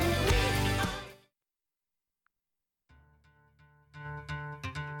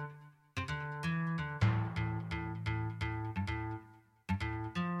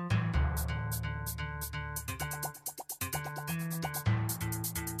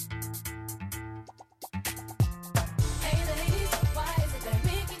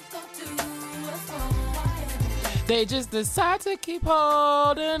They just decide to keep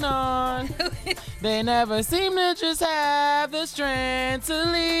holding on. They never seem to just have the strength to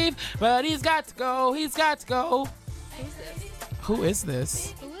leave. But he's got to go. He's got to go. Who's this? Who is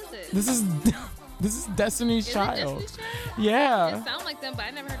this? Who is it? This is Destiny's Is it Child. Destiny's Child? Yeah. It sound like them, but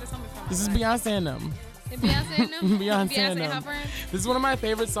I never heard the song before. This is Beyonce and them. Is Beyonce and them? Beyonce and her them. friends? This is one of my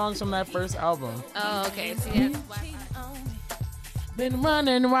favorite songs from that first album. Oh, okay. See, that's why. Been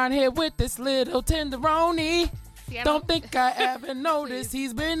running around here with this little tenderoni. See, Don't think I ever noticed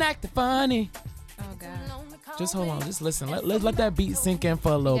he's been acting funny. Oh God. Just hold on, just listen. Let that beat sink in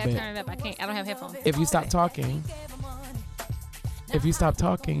for a little You gotta bit. turn it up. I can't. I don't have headphones. If you stop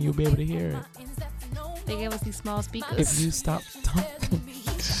talking, you'll be able to hear it. They gave us these small speakers. If you stop talking.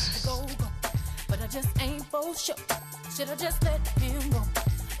 But I just ain't for sure. Should I just let him go?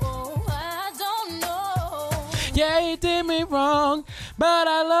 Oh, I don't know. Yeah, he did me wrong, but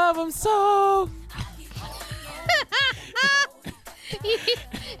I love him so.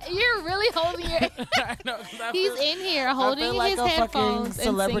 You're really holding your. I know, 'cause I He's feel- in here I holding feel like his a headphones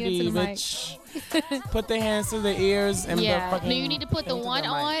fucking and singing to the mic. bitch. Put their hands to their ears and Yeah. the fucking. No, you need to put the into one mic.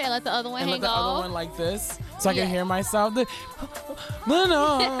 on and let the other one And let hang the other off. one like this, so I Yeah. can hear myself.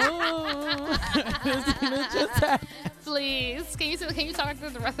 No. It's just happened. Please, can you talk through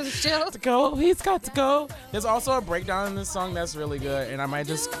the rest of the show? To go. He's got to go. There's also a breakdown in this song that's really good, and I might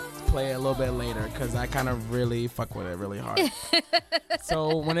just play it a little bit later because I kind of really fuck with it really hard.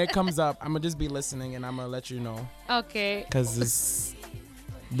 So when it comes up, I'm gonna just be listening and I'm gonna let you know Okay. because it's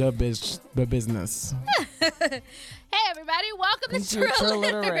the business. Hey everybody, welcome to True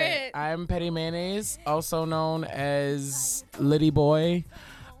Literate. I'm Petty Mayonnaise, also known as Liddy Boy,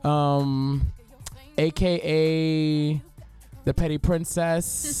 aka the Petty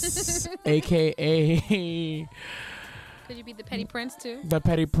Princess, aka Could you be the petty prince too? the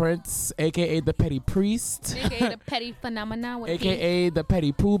Petty Prince, aka the Petty Priest, AKA the petty phenomenon with aka the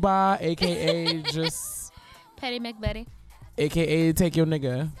Petty Poobah, aka just Petty McBetty. aka take your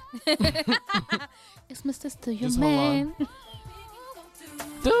nigga. It's my sister, your Just hold man.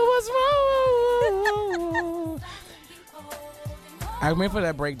 Do what's wrong. I wait for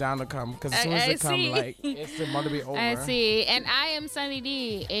that breakdown to come because as soon as I it come, see. like it's about to be over. I see. And I am Sunny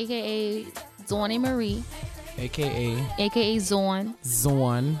D, aka Zornie Marie, AKA Zorn,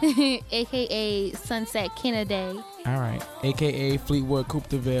 Zorn. aka Sunset Kennedy. All right. AKA Fleetwood Coupe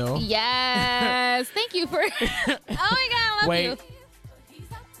de Ville. Yes. Thank you for. Oh my God, I love Wait. you.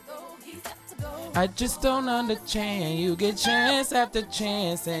 I just don't understand. You get chance after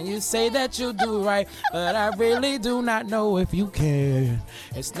chance and you say that you'll do right, but I really do not know if you can.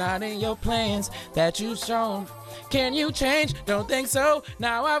 It's not in your plans that you've shown. Can you change? Don't think so.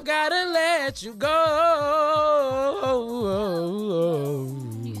 Now I've gotta let you go.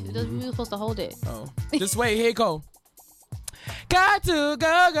 We were supposed to hold it. Oh, just wait. Here you go. Got to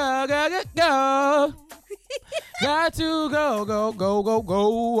go, go, go, go, go. Got to go, go, go, go, go.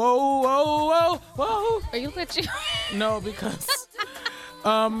 Whoa, whoa, whoa, whoa. Are you glitching? No, because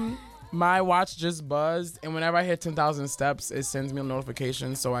my watch just buzzed, and whenever I hit 10,000 steps, it sends me a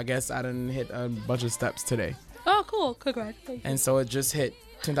notification. So I guess I didn't hit a bunch of steps today, Oh, cool. Congratulations. and so it just hit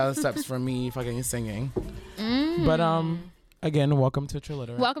 10,000 steps for me fucking singing. But again, welcome to True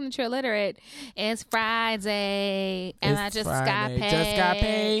Literate. Welcome to True Literate. It's Friday, and It's I just Friday. got paid. Just got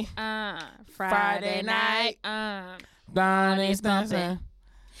paid. Friday night. Donnie Stunson.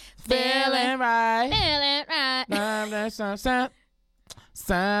 Feeling right. Feeling right. And it's all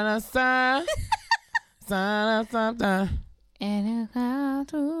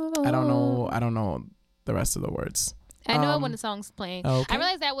through the I don't know the rest of the words. I know it when the song's playing. Okay. I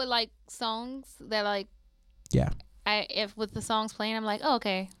realize that with like songs that like Yeah. if with the songs playing, I'm like, oh,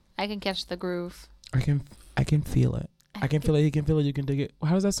 okay, I can catch the groove. I can feel it. I can feel it. You can feel it. You can dig it.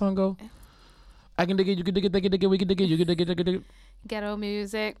 How does that song go? I can dig it. You can dig it. Dig it. Dig it. We can dig it. You can dig it. Dig it. Dig it. Ghetto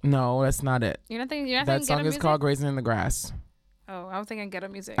music. No, that's not it. You're not thinking That ghetto song is music? called "Grazing in the Grass." Oh, I was thinking ghetto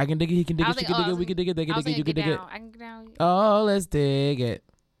music. I can dig it. He can dig I it. was She can thinking- dig it. We can dig it. Dig I it. was Dig it. You thinking can dig it. down. I can get down. Oh, let's dig it.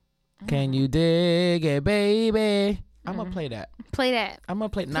 Can you dig it, baby? I'm gonna play that. Play that. I'm gonna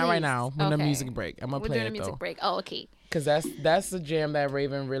play not Please. right now. When the Okay. music break, I'm gonna We're play doing it a music though. break. Oh, okay. Cause that's the jam that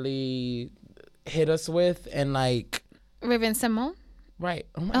Raven really hit us with, and like Raven Simone. right.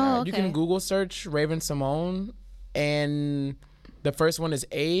 Oh my Oh, god, you okay. can Google search Raven Simone, and the first one is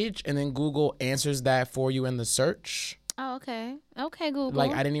age, and then Google answers that for you in the search. Oh, okay. Okay, Google.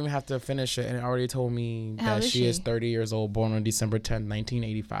 Like I didn't even have to finish it, and it already told me How that is she is she? 30 years old, born on December 10th,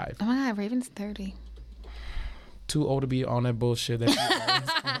 1985. Oh my God, Raven's 30. Too old to be on that bullshit.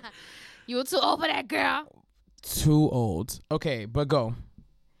 That You were too old for that, girl. Too old. Okay, but go.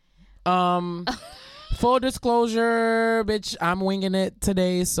 Full disclosure, bitch, I'm winging it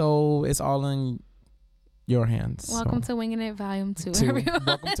today, so it's all in your hands. Welcome to Winging It Volume 2.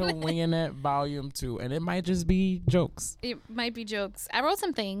 Welcome to Winging It Volume 2. And it might just be jokes. It might be jokes. I wrote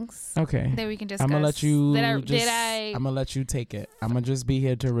some things Okay. that we can discuss. I'm going to let you I'm going to let you take it. I'm going to just be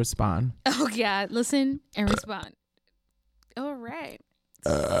here to respond. Oh, yeah. Listen and respond. All right.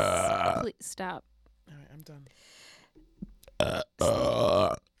 Please stop. All right, I'm done.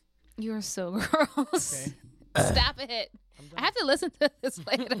 You're so gross. Okay. Stop it. I have to listen to this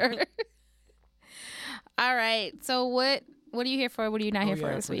later. All right. So what are you here for? What are you not here for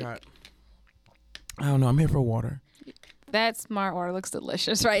this week? I don't know. I'm here for water. That smart water looks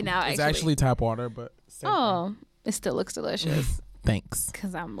delicious right now. It's actually tap water, but it still looks delicious. Thanks.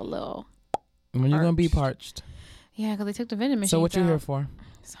 Because I'm a little. When you're gonna be parched. Yeah, because they took the vending machine. So what you out. here for?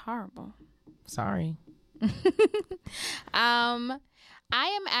 It's horrible. Sorry. I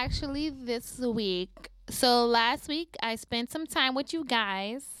am actually this week. So last week I spent some time with you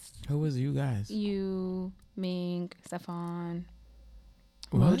guys. Who was you guys? You, Ming, Stefan,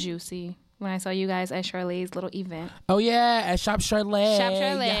 What? Juicy. When I saw you guys at Charlotte's little event. Oh yeah, at Shop Charlotte. Shop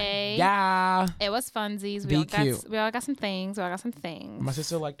Charlotte. Yeah. It was funsies. Be cute. We all got some things. My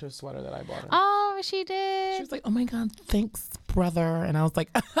sister liked her sweater that I bought her. Oh, she did. She was like, "Oh my god, thanks, brother." And I was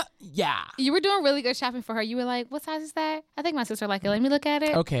like, "Yeah." You were doing really good shopping for her. You were like, "What size is that?" I think my sister liked it. Let me look at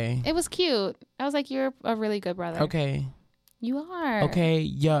it. Okay. It was cute. I was like, "You're a really good brother." Okay. You are. Okay.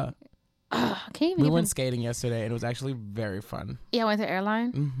 Yeah. Can't We even. went skating yesterday, and it was actually very fun. Yeah, I went to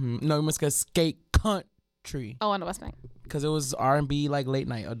airline. No, we went to skate country Oh, on the West Bank. because it was R&B like late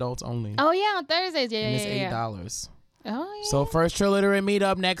night, adults only. Oh yeah, on Thursdays. Yeah, and it's yeah. $8. Oh yeah. So first cheerleader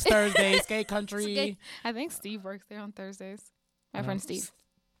meetup next Thursday, skate country. I think Steve works there on Thursdays. My friend Steve.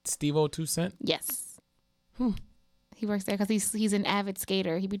 Steve-O 2 Cent. Yes. He works there because he's an avid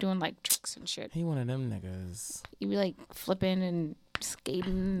skater. He be doing like tricks and shit. He one of them niggas. He be like flipping and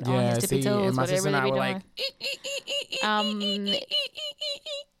skating on Yeah, his tippy see, toes, and my whatever sister and they I be were doing. like,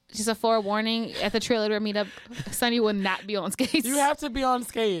 Just a forewarning: at the cheerleader meetup, Sunny will not be on skates. you have to be on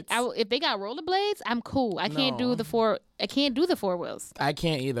skates. If they got rollerblades, I'm cool. I can't No. do the four. I can't do the four wheels. I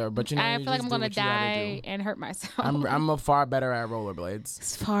can't either, but you know, I you feel like just I'm do gonna what you gotta die do. and hurt myself. I'm a far better at rollerblades.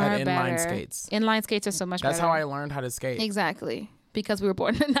 It's far at better. inline skates. Inline skates are so much That's better. how I learned how to skate. Exactly, because we were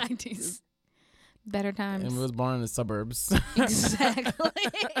born in the 90s. Better times. And we was born in the suburbs. Exactly.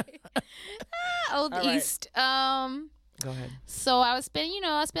 Old All right. East. Go ahead. So I spent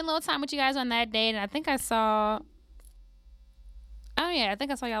a little time with you guys on that day, and I think I saw. Oh yeah, I think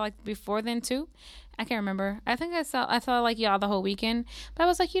I saw y'all like before then too. I can't remember. I think I saw like y'all the whole weekend, but I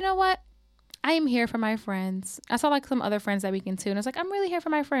was like, you know what? I am here for my friends. I saw like some other friends that weekend too, and I was like, I'm really here for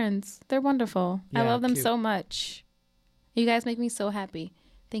my friends. They're wonderful. I Yeah, love them cute. so much. You guys make me so happy.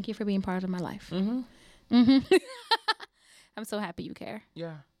 Thank you for being part of my life. Mm-hmm. I'm so happy you care.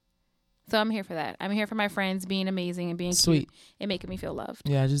 Yeah. So I'm here for that. I'm here for my friends being amazing and being Sweet. cute and making me feel loved.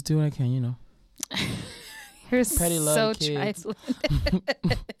 Yeah, just do what I can, you know. You're Petty so love kids. trifling.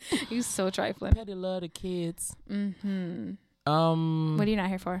 You're so trifling. Petty love the kids. Mm-hmm. What What are you not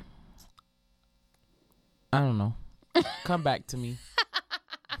here for? I don't know. Come back to me.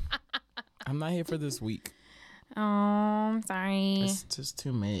 I'm not here for this week. Oh, I'm sorry. It's just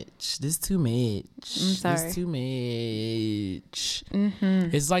too much. This too much. sorry. This too much.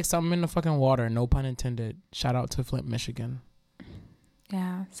 Mm-hmm. It's like something in the fucking water. No pun intended. Shout out to Flint, Michigan.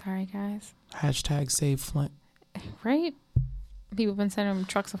 Yeah, sorry guys. Hashtag save Flint. Right? People have been sending them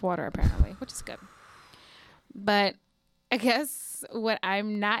trucks of water apparently, which is good. But I guess what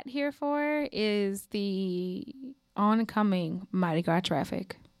I'm not here for is the oncoming Mardi Gras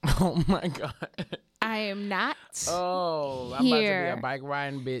traffic. Oh my God. I am not. Oh, I'm Here. about to be a bike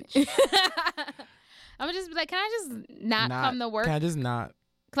riding bitch. I'm gonna just be like, can I just not come to work? Can I just not?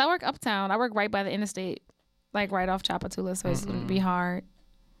 Because I work uptown. I work right by the interstate, like right off Chapatula, so it's going to be hard.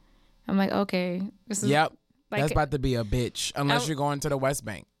 I'm like, okay. This is Yep. like, That's about to be a bitch. Unless I- you're going to the West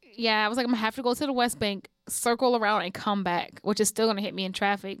Bank. yeah, I was like, I'm going to have to go to the West Bank, circle around, and come back, which is still going to hit me in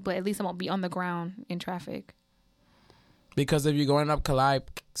traffic, but at least I won't be on the ground in traffic. Because if you're going up Calliope,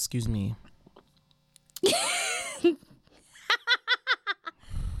 excuse me.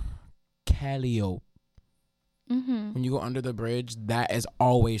 Calliope. Mm-hmm. When you go under the bridge, that is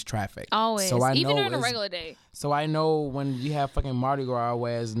always traffic. Always. So I Even know during a it's- regular day. So I know when you have fucking Mardi Gras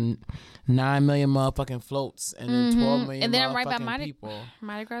where it's 9 million motherfucking floats and then 12 million And then I'm right by motherfucking people.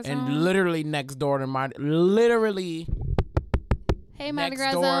 Mardi Gras And zone. literally next door to literally Hey, Mardi next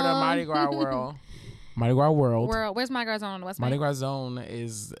Gras door zone. to Mardi Gras World. Mardi Gras World. Where's Mardi Gras zone on the West Mardi Bank? Gras Zone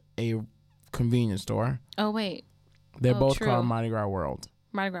is a convenience store. Oh, wait. They're Oh, both true. called Mardi Gras World.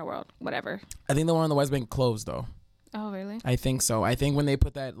 Mardi Gras World, whatever. I think the one on the West Bank closed though. Oh, really? I think so. I think when they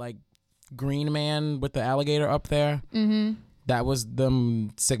put that like green man with the alligator up there, that was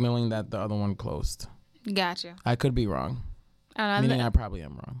them signaling that the other one closed. Gotcha. I could be wrong. Meaning I probably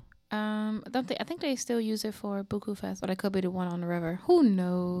am wrong. I think they still use it for Buku Fest, but it could be the one on the river. Who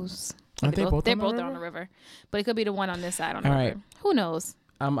knows? Aren't they both they're on the both river? on the river, but it could be the one on this side on the All river. right. Who knows?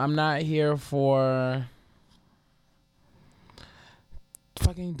 I'm not here for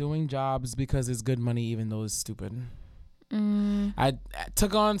fucking doing jobs because it's good money, even though it's stupid. I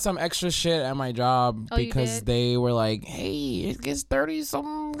took on some extra shit at my job because they were like, "Hey, it gets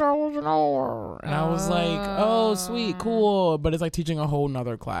 $30-something an hour," and I was like, "Oh, sweet, cool," but it's like teaching a whole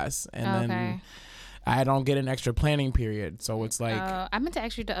nother class, and then I don't get an extra planning period, so it's like I meant to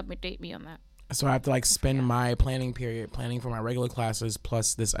ask you to update me on that. So I have to like spend my planning period planning for my regular classes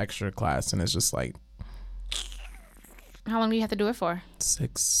plus this extra class, and it's just like. How long do you have to do it for?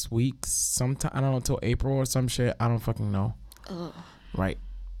 6 weeks, sometime, I don't know, till April or some shit. I don't fucking know. Ugh. Right.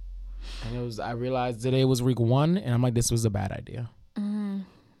 And I realized today was week 1, and I'm like, this was a bad idea.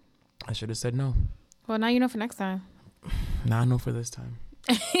 I should have said no. Well, now you know for next time. Now I know for this time.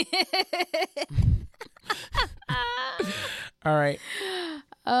 All right.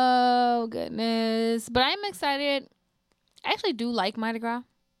 Oh, goodness. But I'm excited. I actually do like Mardi Gras.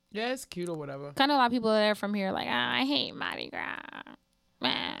 Yeah, it's cute or whatever. Kind of a lot of people that are from here like, I hate Mardi Gras.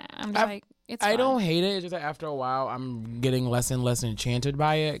 I'm just like, it's fun. I don't hate it. It's just that after a while, I'm getting less and less enchanted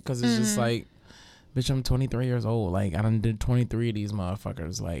by it because it's just like, bitch, I'm 23 years old. Like, I done did 23 of these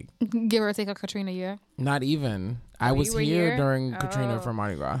motherfuckers. Like, give or take a Katrina year. Not even. I was here during Katrina for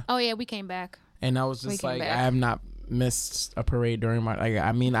Mardi Gras. Oh, yeah, we came back. And I was just like, I have not missed a parade during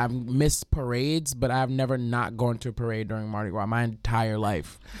I mean, I've missed parades, but I've never not gone to a parade during Mardi Gras my entire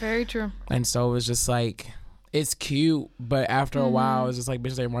life. Very true. And so it was just like, it's cute, but after a while, it's just like,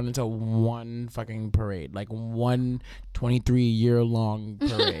 bitch, they run into one fucking parade, like one 23-year-long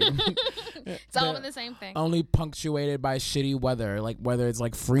parade. It's all the same thing. Only punctuated by shitty weather, like whether it's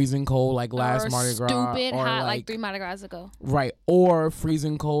like freezing cold, like last Mardi Gras, stupid or hot, like 3 Mardi Gras ago. Right, or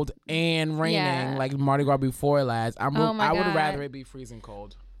freezing cold and raining, like Mardi Gras before last. I would rather it be freezing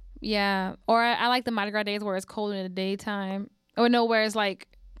cold. Yeah, or I like the Mardi Gras days where it's cold in the daytime, or no, where it's like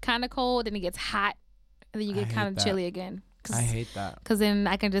kind of cold and it gets hot. And then you get kind of chilly again. I hate that. Because then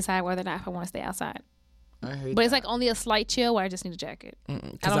I can decide whether or not if I want to stay outside. I hate But it's like only a slight chill where I just need a jacket. I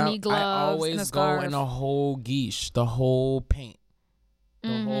don't need gloves. I always and a scarf. go in a whole geesh, the whole paint,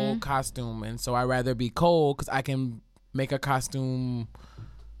 the whole costume. And so I'd rather be cold because I can make a costume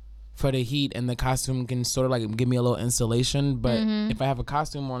for the heat and the costume can sort of like give me a little insulation. But if I have a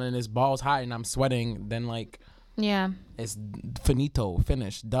costume on and it's balls hot and I'm sweating, then like... Yeah. It's finito,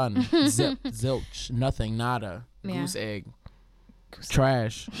 finished, done. Zip, zilch, nothing, nada. Yeah. Goose egg.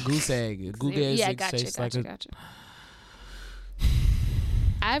 Trash. Goose egg. Goose egg. Gotcha.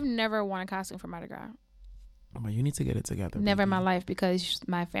 I've never worn a costume for Mardi Gras. But you need to get it together. Never in my life because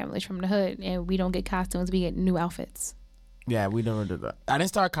my family's from the hood and we don't get costumes. We get new outfits. Yeah, we never did that. I didn't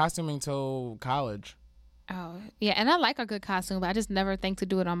start costuming till college. Oh, yeah. And I like a good costume, but I just never think to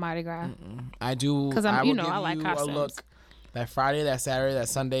do it on Mardi Gras. I do. Because I like costumes. A look that Friday, that Saturday, that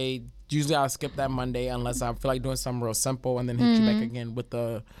Sunday. Usually I'll skip that Monday unless I feel like doing something real simple and then hit you back again with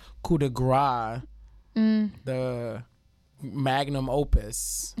the coup de grace, the magnum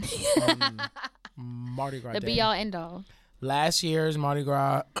opus, Mardi Gras the Day. be all end all. Last year's Mardi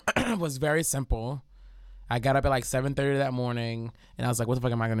Gras was very simple. I got up at like 7:30 that morning and I was like, what the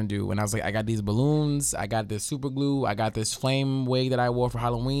fuck am I going to do? And I was like, I got these balloons. I got this super glue. I got this flame wig that I wore for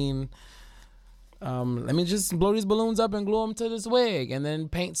Halloween. Let me just blow these balloons up and glue them to this wig and then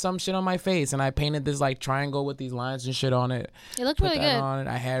paint some shit on my face. And I painted this like triangle with these lines and shit on it. It looked really good. On it.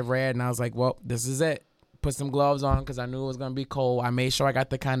 I had red and I was like, well, this is it. Put some gloves on because I knew it was going to be cold. I made sure I got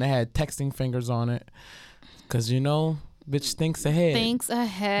the kind that had texting fingers on it because, you know, bitch thinks ahead. Thinks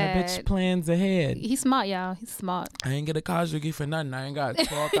ahead. That bitch plans ahead. He's smart, y'all. He's smart. I ain't get a college degree for nothing. I ain't got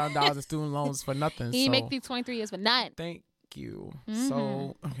 $12,000 in student loans for nothing. He make these 23 years for nothing. Thank you.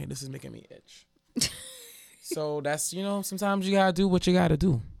 So, okay, this is making me itch. So that's, you know, sometimes you gotta do what you gotta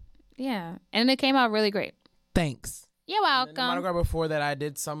do. Yeah, and it came out really great. Thanks. You're welcome. The Mardi Gras before that, I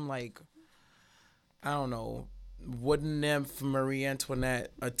did some like, I don't know, wooden nymph Marie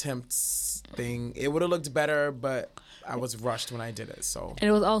Antoinette attempts thing. It would have looked better, but I was rushed when I did it. So. And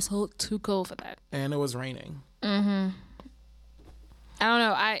it was also too cold for that. And it was raining. I don't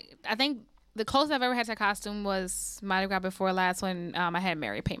know. I think the closest I've ever had to a costume was Mardi Gras before last when I had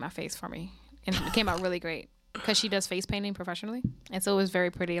Mary paint my face for me, and it came out really great. because she does face painting professionally, and so it was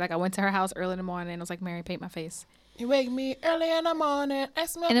very pretty. Like I went to her house early in the morning and I was like, Mary, paint my face. You wake me early in the morning.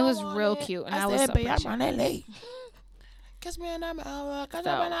 And it was real cute. And I was so baby, I'm running late. Kiss me in the mouth. I'm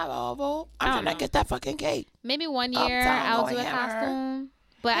trying to get that fucking cake. Maybe one year I'll do a costume.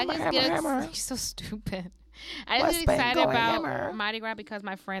 But I just get she's so stupid. I just get excited about Mardi Gras because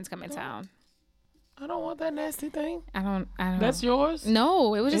my friends come in town. I don't want that nasty thing. I don't That's yours?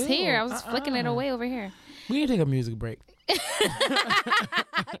 No, it was just here. I was just flicking it away over here. We need to take a music break.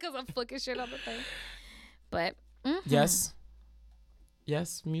 Because I'm flicking shit on the thing. But Yes,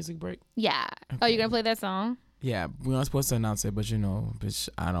 music break. Yeah. Okay. Oh, you're gonna play that song? Yeah, we aren't supposed to announce it, but bitch,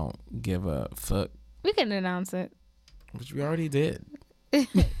 I don't give a fuck. We can announce it. Which we already did.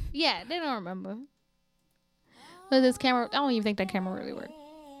 Yeah, they don't remember. But this camera, I don't even think that camera really worked.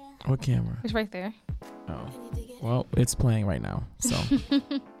 What camera? It's right there. Oh, well, it's playing right now, so.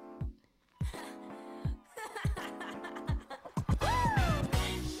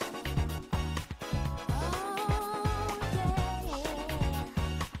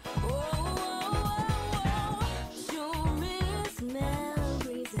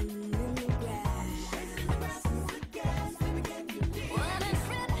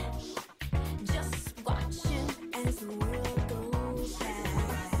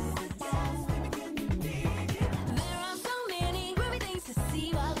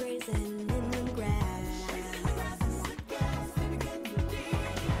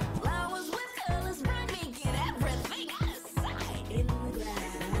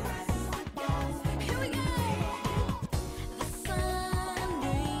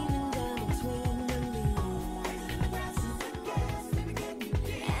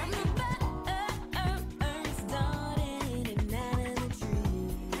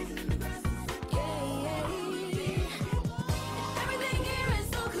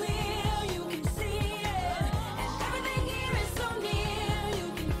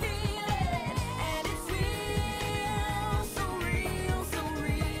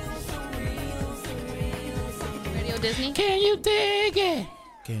 Disney. Can you dig it?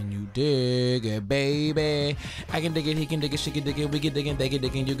 Can you dig it, baby? I can dig it, he can dig it, she can dig it, we can dig it, they can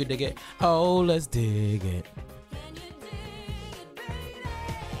dig it, you can dig it. Oh, let's dig it.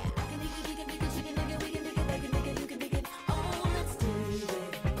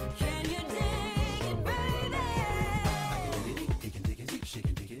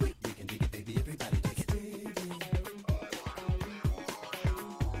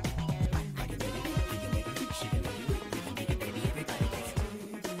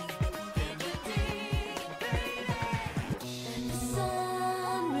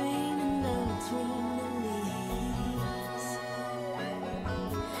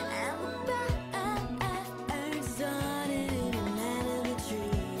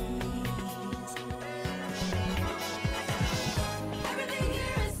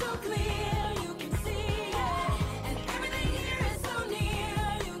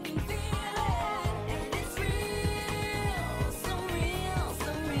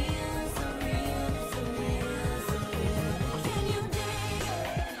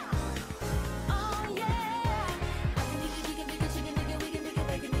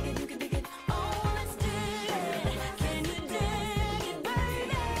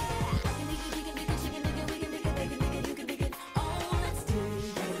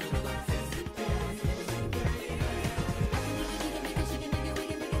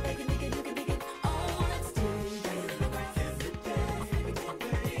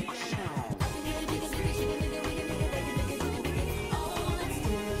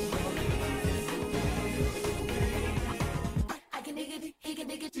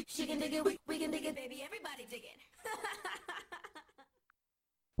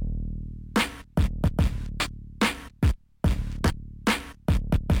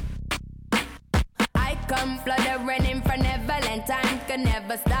 Come fluttering in for Neverland. Time can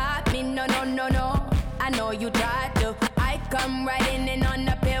never stop me. No, no, no, no. I know you tried to. I come riding in on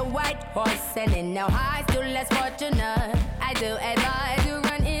a pale white horse, and in no high, still less fortunate. I do advise you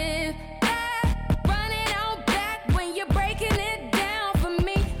run in back, running out back when you're breaking it down for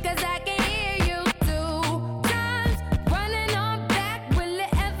me, 'cause I can hear you 2 times. Running on back, will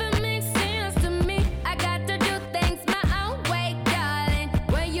it ever make sense to me? I got to do things my own way, darling.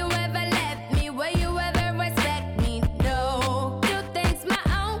 Will you ever let me? Will you ever respect me? No. Do things my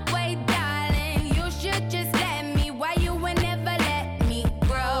own way, darling. You should just let me. Why you would never let me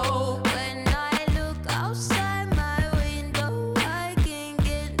grow? When I look outside my window, I can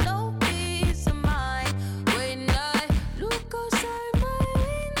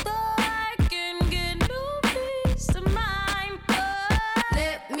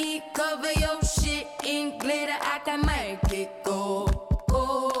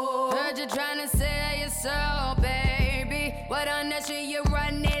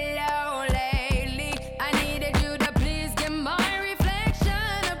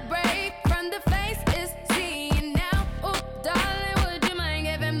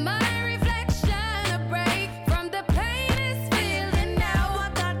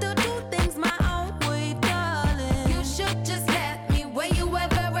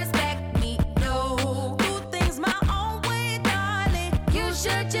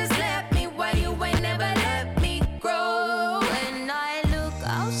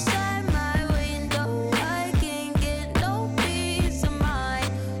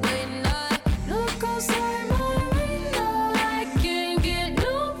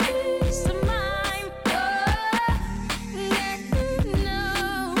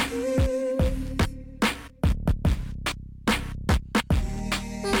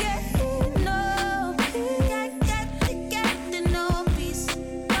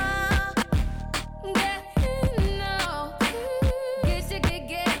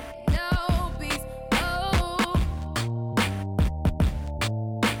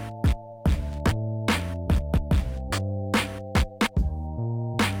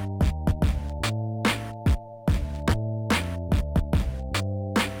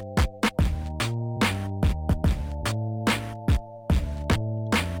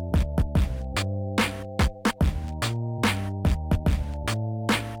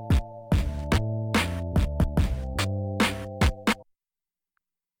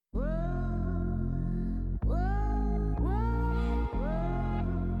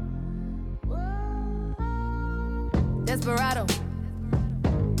Desperado,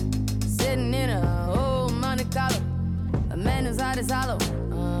 sitting in a old Monte Carlo. A man whose heart is hollow.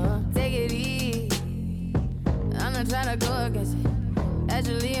 Take it easy. I'm not trying to go against you.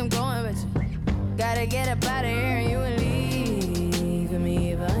 Actually, I'm going with you. Gotta get up out of here and you will leave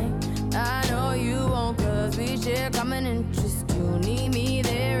me behind. I know you won't, cause we share common interest. You need me,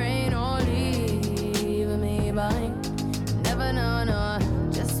 there ain't no leaving me behind. Never know, no.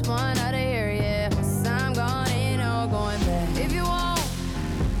 Just one out of here, yeah. Once I'm gone, ain't no going back. If you want,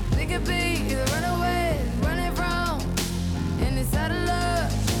 we could be the runaways, running from in this out of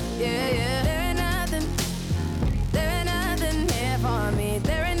love. Yeah, yeah. There ain't nothing here for me.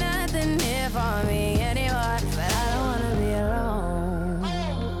 There ain't nothing here for me anymore. But I don't wanna be alone.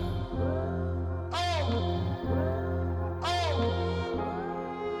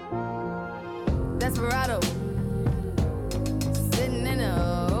 Desperado, sitting in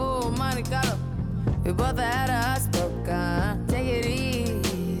a old Monte Carlo. We both had a heart spoken. Take it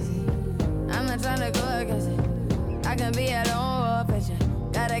easy. I'm not trying to go against it. I can be at home with you.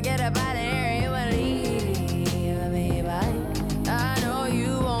 Gotta get up out of here. You will leave me behind. I know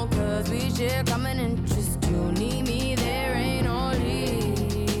you won't, cause we share common interest. You need me, there ain't no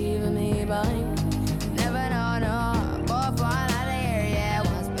leaving me behind. Never know, no. Both fall out of here, yeah.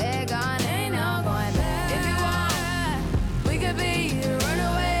 Once we're gone, ain't no going back. If you want, we could be the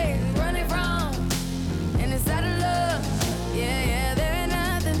runaways, running from in this out of love. Yeah, yeah. There ain't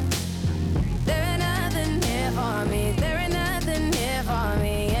nothing here for me. There ain't nothing here for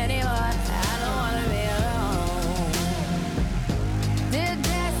me anymore. I don't wanna be alone. Dear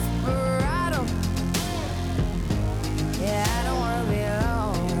Desperado, yeah, I don't wanna be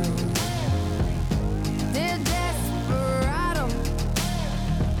alone. Dear Desperado,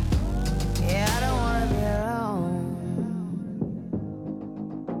 yeah, I don't wanna be alone.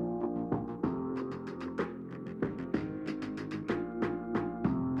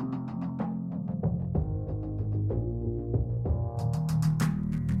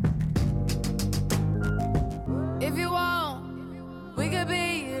 If you want, we could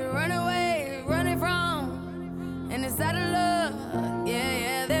be runaways, running from in this out of love. Yeah,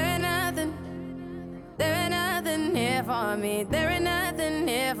 yeah, there ain't nothing here for me. There ain't nothing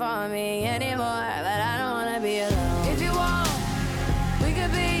here for me anymore. But I don't wanna be alone. If you want, we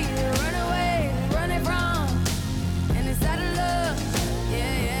could be runaways, running from in this out of love.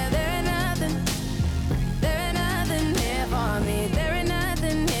 Yeah, yeah, there ain't nothing here for me. There ain't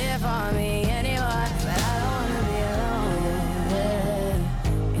nothing here for me anymore. But I don't wanna be alone. Yeah,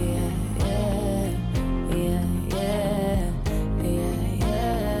 yeah, yeah, yeah,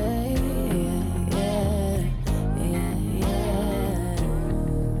 yeah, yeah.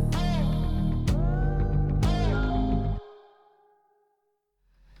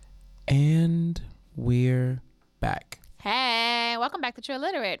 And we're back. Hey, welcome back to True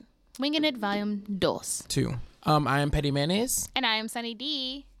Illiterate. Winging It Volume 2. 2. I am Petty Mayonnaise, And I am Sunny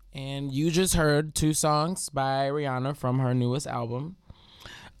D. and you just heard 2 songs by Rihanna from her newest album.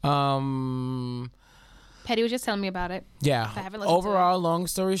 Petty was just telling me about it. Yeah. I haven't listened to Overall, long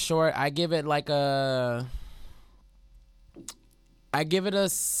story short, I give it a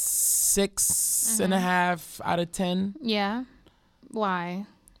 6.5 out of 10. Yeah. Why?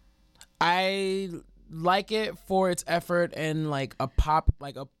 I like it for its effort and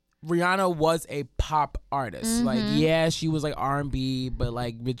Rihanna was a pop artist. Like, yeah, she was like R&B, but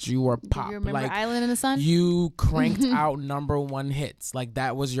bitch, you were pop. You remember like, Island in the Sun? you cranked out #1 hits. Like,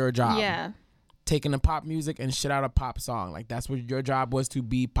 that was your job. Yeah. Taking the pop music and shit out a pop song. Like, that's what your job was, to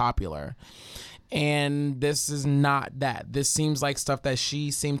be popular. And this is not that. This seems like stuff that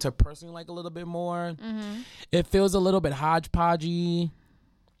she seemed to personally like a little bit more. It feels a little bit hodgepodgey,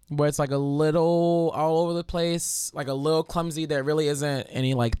 where it's like a little all over the place, like a little clumsy. There really isn't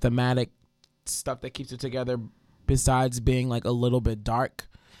any like thematic stuff that keeps it together besides being like a little bit dark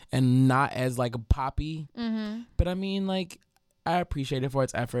and not as like poppy. But I mean, like, I appreciate it for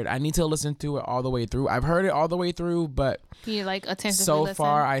its effort. I need to listen to it all the way through. I've heard it all the way through, but You like attentively so listen?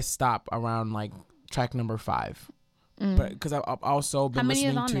 far I stop around like track number 5. But because I've also been many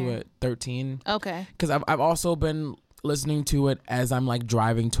is listening on to there? it 13. Okay. Because I've also been listening to it as I'm like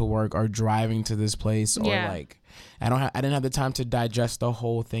driving to work or driving to this place, or Yeah. like I didn't have the time to digest the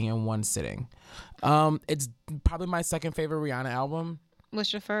whole thing in one sitting. It's probably my second favorite Rihanna album.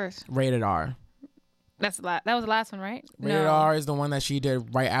 What's your first? Rated R. That was the last one, right? Rated R is the one that she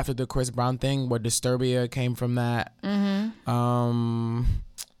did right after the Chris Brown thing, where Disturbia came from that.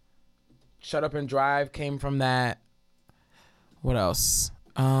 Shut Up and Drive came from that. What else?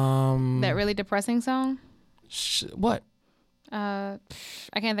 That really depressing song? What? I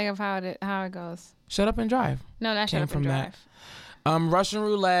can't think of how it goes. Shut Up and Drive. No, not Shut Came Up from and that. Drive. Russian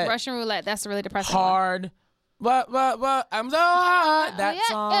Roulette. Russian Roulette. That's a really depressing one. Hard. But I'm so hard. That Yeah,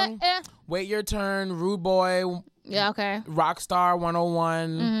 song. yeah. Wait Your Turn. Rude Boy. Yeah, okay. Rockstar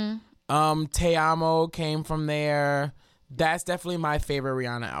 101. Te Amo came from there. That's definitely my favorite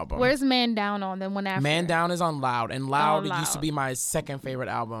Rihanna album. Where's Man Down on? Then one after? Man Down is on Loud, and Loud used to Loud. be my second favorite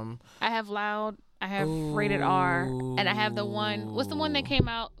album. I have Loud. I have Rated R, and I have the one. What's the one that came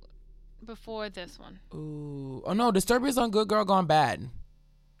out before this one? Ooh. Oh no, Disturbed is on Good Girl Gone Bad.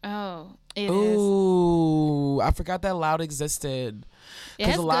 Oh, it is. Ooh, I forgot that Loud existed. It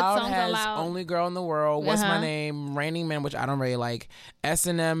has Because good Loud songs on has Loud. Only Girl in the World, What's My Uh-huh. Name, Raining Man, which I don't really like,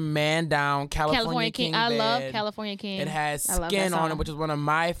 S&M, Man Down, California King I Bed. love California King. It has I love Skin that on it, song. which is one of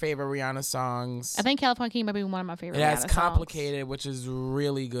my favorite Rihanna songs. I think California King might be one of my favorite. It has Rihanna songs. Complicated, which is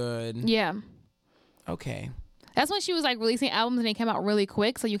really good. Yeah. Okay. That's when she was like releasing albums and they came out really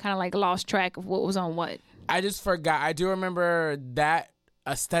quick, so you kind of like lost track of what was on what. I just forgot. I do remember that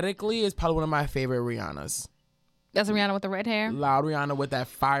aesthetically is probably one of my favorite Rihannas. That's Rihanna with the red hair. Loud Rihanna with that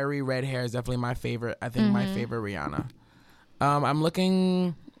fiery red hair is definitely my favorite. I think my favorite Rihanna. I'm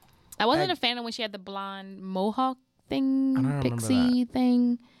looking. I wasn't a fan of when she had the blonde mohawk thing, I don't remember pixie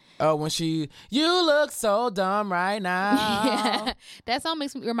thing. Oh, when she, you look so dumb right now. Yeah, that song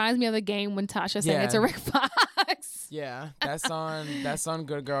reminds me of the game when Tasha sang it to Yeah. Rick Fox. Yeah, that's on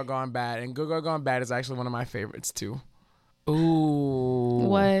Good Girl Gone Bad, and Good Girl Gone Bad is actually one of my favorites too. Ooh,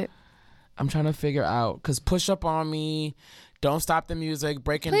 What? I'm trying to figure out because Push Up on Me, Don't Stop the Music,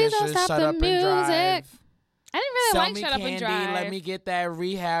 Breaking Please don't Dishes, stop Shut the Up and Drive. music. I didn't really Sell like Me Shut Candy, Up and Drive. Let Me Get That,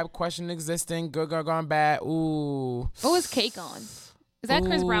 Rehab, Question Existing, Good Girl Gone Bad. Ooh. What was Cake on? Is that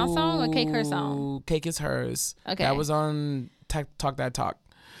Chris Brown's song or Cake her song? Ooh, Cake is hers. Okay. That was on Talk That Talk.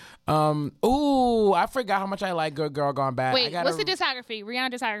 Ooh, I forgot how much I like Good Girl Gone Bad. Wait, what's the discography?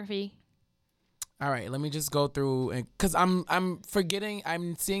 Rihanna discography. All right, let me just go through and because I'm forgetting.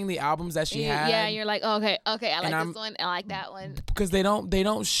 I'm seeing the albums that she had. Yeah, you're like, oh, okay, I like I'm- this one, I like that one. because they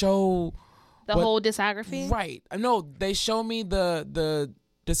don't show The what- whole discography. right. No, they show me the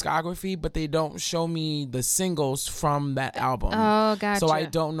discography, but they don't show me the singles from that album. Oh, gotcha. So I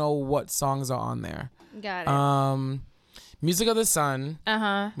don't know what songs are on there. Got it. Music of the Sun,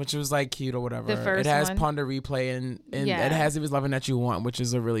 Uh-huh. which was like cute or whatever. The first it has one. Ponder Replay and Yeah. it has If It's Loving That You Want, which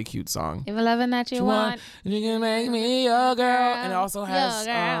is a really cute song. If you're loving that you want. You can make me your girl. And it also has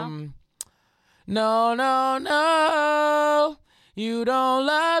Your girl. No, no, no. You don't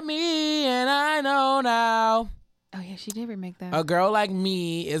love me and I know now. Oh, yeah, she did remake that. A Girl Like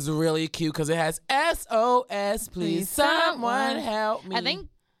Me is really cute because it has SOS, please someone help me. I think,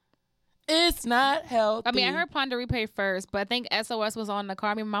 it's not healthy. I mean, I heard Ponder Replay first, but I think SOS was on the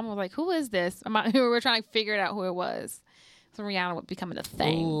car. My mom was like, who is this? We were trying to figure it out who it was. So Rihanna was becoming a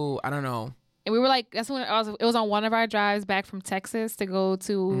thing. Ooh, I don't know. And we were like, that's when it was on one of our drives back from Texas to go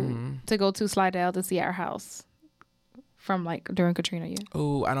to Slidell to see our house from like during Katrina year.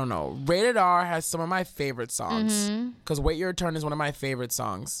 Ooh, I don't know. Rated R has some of my favorite songs. Mm-hmm. Because Wait Your Turn is one of my favorite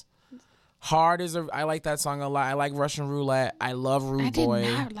songs. Hard is I like that song a lot. I like Russian Roulette. I love Rude Boy. I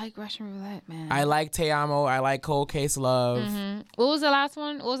did not like Russian Roulette, man. I like Te Amo. I like Cold Case Love. What was the last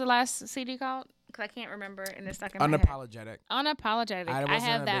one? What was the last CD called? Because I can't remember in a second. Unapologetic. Unapologetic. I I wasn't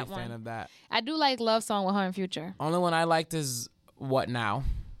have a that big fan one. of that. I do like Love Song with her and Future. Only one I liked is What Now?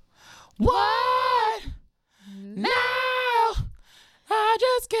 What now? I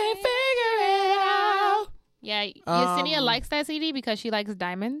just can't figure it out. Yeah, Yesenia likes that CD because she likes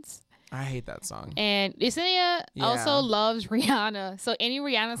diamonds. I hate that song. And Yesenia Yeah. also loves Rihanna. So any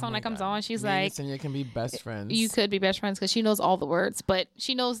Rihanna song that comes on, she's Me and like, Yesenia can be best friends. you could be best friends because she knows all the words. But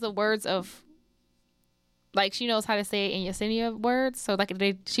she knows the words of, like, she knows how to say it in Yesenia words. So, like,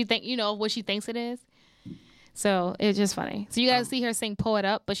 she think what she thinks it is. So it's just funny. So you guys see her sing "Pull It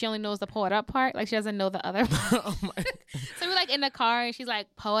Up," but she only knows the "Pull It Up" part. Like she doesn't know the other. Oh my. So we're like in the car and she's like,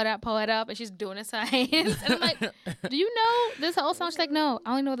 "Pull it up," and she's doing it to her hands. And I'm like, "Do you know this whole song?" She's like, "No, I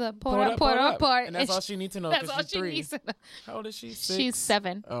only know the pull it up part." And that's all she needs to know That's because all she's she 3. needs to know. How old is she? 6? She's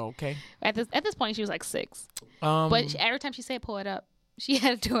 7. Oh, okay. At this point, she was like 6. But every time she said "pull it up," she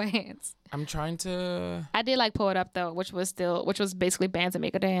had to do her hands. I'm trying to. I did like "Pull It Up" though, which was basically bands that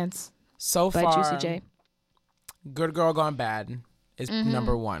make a dance. So By far, Juicy J. Good Girl Gone Bad is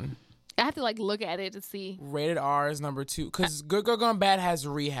number 1. I have to like look at it to see. Rated R is number 2 because Good Girl Gone Bad has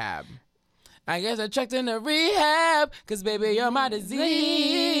Rehab. I guess I checked into rehab because baby you're my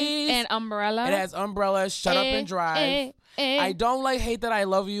disease. And Umbrella. It has Umbrella, Shut Up and Drive. I don't like Hate That I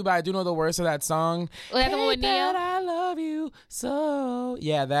Love You, but I do know the words to that song. Oh, that's the one with Hate that Neo? I love you so.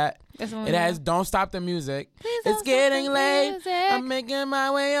 Yeah, that. That's the one It with has Don't Stop the Music. Please It's don't getting stop the late. music. I'm making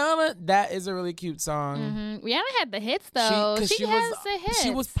my way over. That is a really cute song. Mm-hmm. Rihanna had the hits though. 'Cause She has the hits.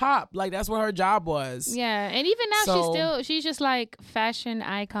 She was pop. Like that's what her job was. Yeah, and even now So- she's just like fashion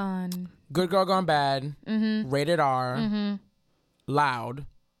icon. Good Girl Gone Bad. Mm-hmm. Rated R. Mm-hmm. Loud.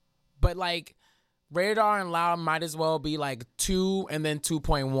 But like Rated R and Loud might as well be like 2 and then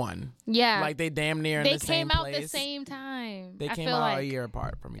 2.1. Yeah, Like they damn near in they the same came out place. the same time. They I came feel out like a year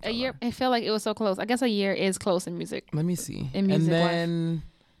apart from each a other. year. I feel like it was so close. I guess a year is close in music. Let me see. In music and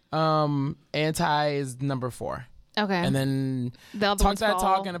then Anti is number 4. Okay, And then the other Talk ones That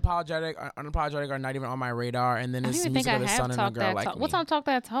fall. Talk and Unapologetic are not even on my radar. And then I don't it's even think Music I of the have Sun and a Talk Girl That Like Talk. Me. What's on Talk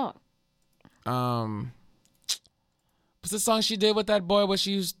That Talk? What's the song she did with that boy where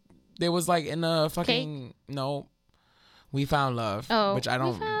they was like in a fucking no, We Found Love. Oh, Which I We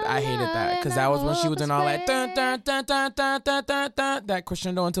don't. Found I hated that Love because in that a was when she was in all that hopeless dun, dun, dun, dun, dun, dun, dun, that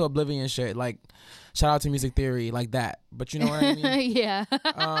crescendo into oblivion shit. Like shout out to Music Theory like that. But you know what I mean. Yeah.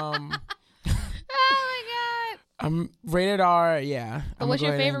 um, Oh my I'm Rated R. Yeah. god. I'm What's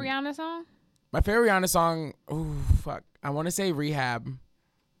gonna your go ahead favorite and- Rihanna song? My favorite Rihanna song. Ooh, fuck. I want to say Rehab.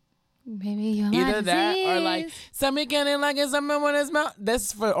 Maybe you're Either that or like something getting like it's something when it's mouth.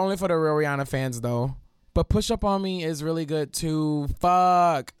 That's for only for the real Rihanna fans though. But Push Up on Me is really good too.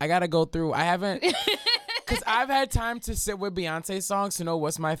 Fuck, I gotta go through. I haven't because I've had time to sit with Beyonce songs to know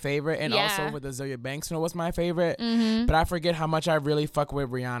what's my favorite, and Yeah. also with Azealia Banks to know what's my favorite. Mm-hmm. But I forget how much I really fuck with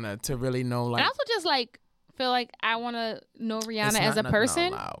Rihanna to really know like. I also just like feel like I want to know it's Rihanna not as a nothing out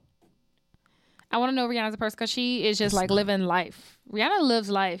person. loud. I want to know Rihanna as a person because she is just It's like not. living life. Rihanna lives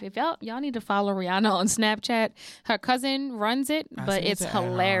life. If y'all need to follow Rihanna on Snapchat. Her cousin runs it, I but seen it's to add her on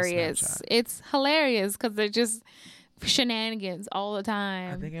hilarious. Snapchat. It's hilarious because they're just shenanigans all the I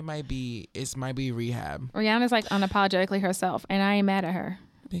time. think it might be Rehab Rihanna's like unapologetically herself, and I ain't mad at her.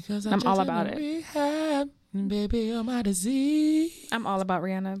 because I'm all just about in it. Rehab, baby, you're my disease. I'm all about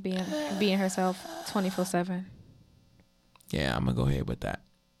Rihanna being herself 24/7. Yeah, I'm gonna go ahead with that.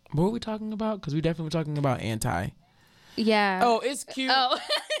 What were we talking about? Because we definitely were talking about Anti. Yeah. Oh, it's cute. Oh,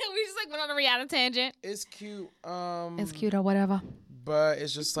 we just like went on a Rihanna tangent. It's cute. It's cute or whatever. But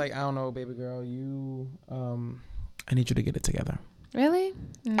it's just like I don't know, baby girl. You, I need you to get it together. Really?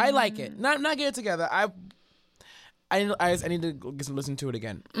 I like it. Not get it together. I need to listen to it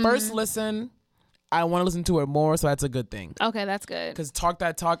again. First listen, I want to listen to it more, so that's a good thing. Okay, that's good. Because Talk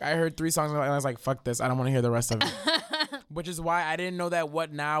That Talk, I heard 3 songs and I was like, fuck this. I don't want to hear the rest of it. Which is why I didn't know that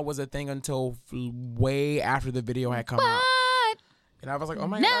What Now was a thing until way after the video had come out. What? And I was like, oh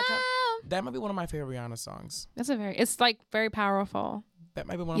my No. God. That might be one of my favorite Rihanna songs. It's like very powerful. That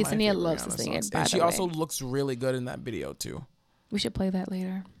might be one of my Yesenia favorite loves to Rihanna sing it, songs. by And the she way. also looks really good in that video too. We should play that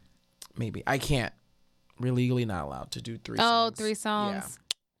later. Maybe. I can't. We're legally not allowed to do 3 Oh, songs. 3 songs.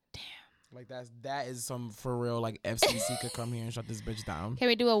 Like that is some for real like FCC could come here and shut this bitch down. Can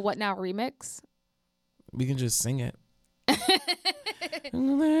we do a What Now remix? We can just sing it. I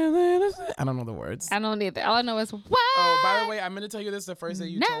don't know the words. I don't either. All I know is what? Oh, by the way, I'm gonna tell you this the first day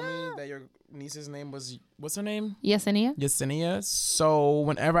you told me No. that your niece's name was what's her name? Yesenia. Yesenia. So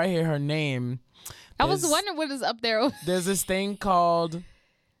whenever I hear her name, I was there's- wondering what is up there. There's this thing called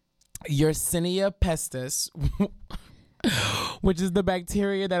Yersinia pestis, which is the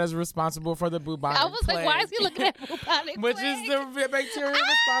bacteria that is responsible for the bubonic I was like, plague. why is he looking at bubonic Which plague? is the bacteria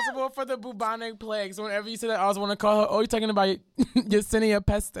responsible for the bubonic plague. So whenever you say that, I always want to call her, oh, you're talking about Yersinia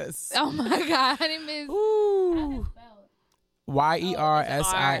pestis. Oh my god, her name is Ooh.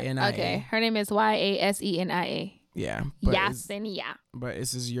 Yersenia. Okay, her name is Yasenia. Yeah. But Yesenia.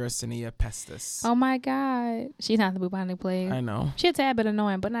 this is Yersinia pestis. Oh my god, she's not the bubonic plague. I know. She's a tad bit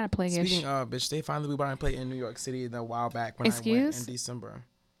annoying, but not a plague-ish. Speaking of, bitch, they found the bubonic plague in New York City a while back when I went Excuse? in December.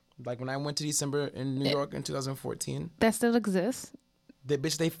 Like when I went to December in New York in 2014. That still exists.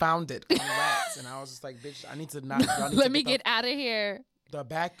 They found it on rats. And I was just like, bitch, I need to not. y'all need Let to me get out of here. the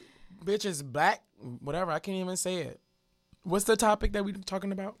back. Bitch is black. Whatever. I can't even say it. What's the topic that we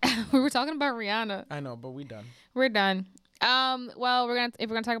talking about? We were talking about Rihanna. I know, but we done. We're done. Well, if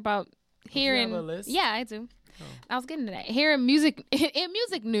we're gonna talk about here you in have a list? yeah, I do. Oh. I was getting to that. Here in music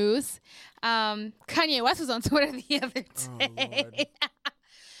news, Kanye West was on Twitter the other Oh, day. Lord.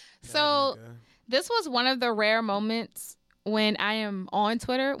 So That nigga. this was one of the rare moments when I am on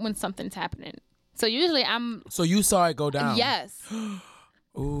Twitter when something's happening. So usually I'm So you saw it go down. yes.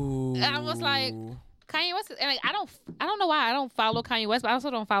 Ooh. I was like, Kanye West, and like, I don't know why I don't follow Kanye West, but I also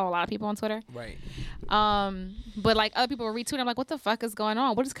don't follow a lot of people on Twitter. Right. But like other people were retweeting. I'm like, what the fuck is going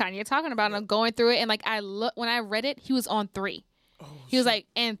on? What is Kanye talking about? And I'm going through it, and like when I read it, he was on 3. He was like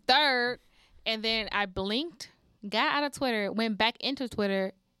in 3rd, and then I blinked, got out of Twitter, went back into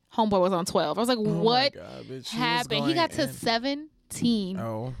Twitter. Homeboy was on 12. I was like, what happened? He got to 17.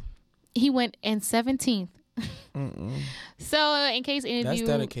 Oh. He went in 17th. So in case any of you,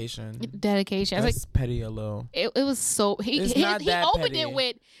 that's dedication. Dedication. That's like, petty a little. It was so he opened petty. it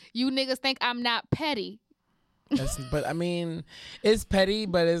with, "You niggas think I'm not petty." But I mean, it's petty,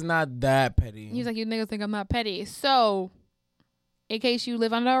 but it's not that petty. He was like, "You niggas think I'm not petty." So, in case you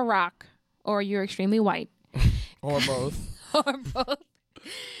live under a rock or you're extremely white, or both,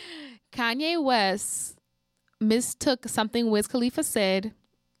 Kanye West mistook something Wiz Khalifa said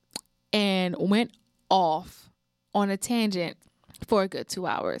and went off on a tangent for a good 2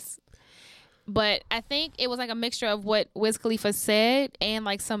 hours. But I think it was like a mixture of what Wiz Khalifa said and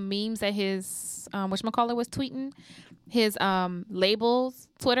like some memes that his whatchamacallit was tweeting. His labels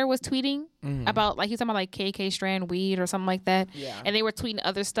Twitter was tweeting about, like, he was talking about like KK strand weed or something like that. Yeah. And they were tweeting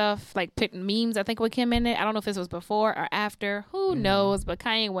other stuff, like putting memes, I think, with him in it. I don't know if this was before or after. Who knows? But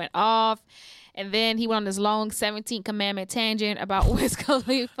Kanye went off. And then he went on this long 17th commandment tangent about Wiz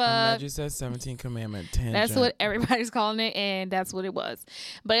Khalifa. I'm glad you said 17th commandment tangent. That's what everybody's calling it, and that's what it was.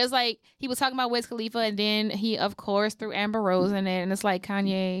 But it's like he was talking about Wiz Khalifa, and then he, of course, threw Amber Rose in it. And it's like,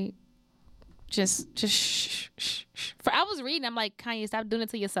 Kanye, just shh. I was reading, I'm like, Kanye, stop doing it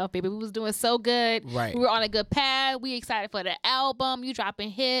to yourself, baby. We was doing so good. Right. We were on a good path. We excited for the album. You dropping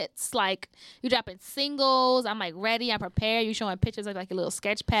hits, like you dropping singles. I'm like ready. I'm prepared. You showing pictures of like a little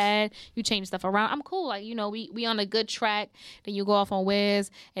sketch pad. You change stuff around. I'm cool. Like, you know, we on a good track. Then you go off on Wiz,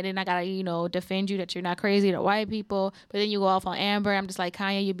 and then I gotta, you know, defend you that you're not crazy to white people. But then you go off on Amber. I'm just like,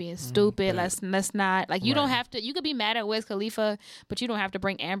 Kanye, you're being stupid. Let's not, like, you don't have to. You could be mad at Wiz Khalifa, but you don't have to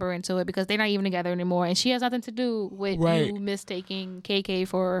bring Amber into it because they're not even together anymore, and she has nothing to do with you mistaking KK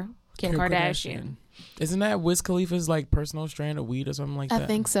for Kim Kardashian. Isn't that Wiz Khalifa's like personal strand of weed or something like that? I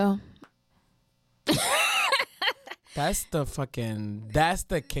think so. That's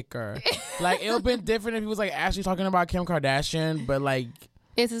the kicker. Like, it would have been different if he was like actually talking about Kim Kardashian, but like,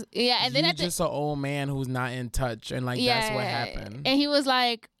 and then you're just an old man who's not in touch, and like that's what happened. And he was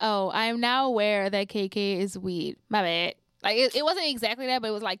like, "Oh, I am now aware that KK is weed. My bad." Like, it wasn't exactly that, but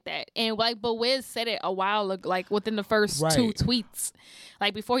it was like that. And like, but Wiz said it a while ago, like within the first 2 tweets,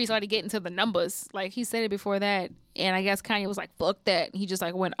 like before he started getting to the numbers. Like, he said it before that, and I guess Kanye was like, "Fuck that." He just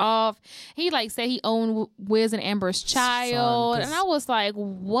like went off. He like said he owned Wiz and Amber's child, and I was like,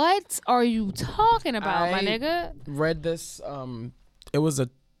 "What are you talking about, my nigga?" Read this. It was a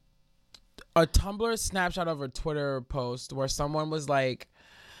Tumblr snapshot of a Twitter post where someone was like,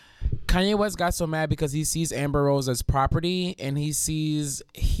 Kanye West got so mad because he sees Amber Rose as property, and he sees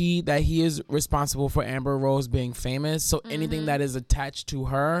that he is responsible for Amber Rose being famous. So anything that is attached to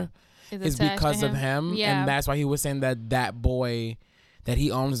her is because of him. Yeah. And that's why he was saying that boy, that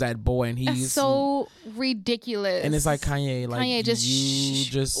he owns that boy, and he's so ridiculous. And it's like, Kanye, like, Kanye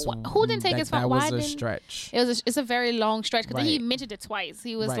just who didn't take his phone? That was a stretch. It's a very long stretch, because he mentioned it twice.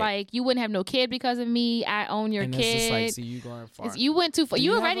 He was like, "You wouldn't have no kid because of me. I own your kid." It's just like, see, you going far. You went too far.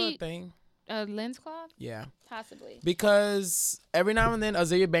 You already have a thing? A lens cloth? Yeah. Possibly. Because every now and then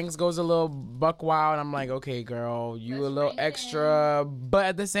Azealia Banks goes a little buck wild, and I'm like, okay, girl, you a little extra. But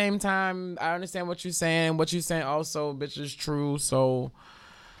at the same time, I understand what you're saying. What you're saying also, bitch, is true. So,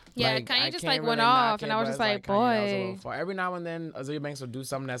 yeah, like, Kanye just like went off, and I was just like, boy. Every now and then Azealia Banks will do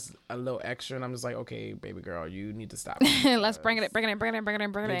something that's a little extra, and I'm just like, okay, baby girl, you need to stop. Let's bring it in.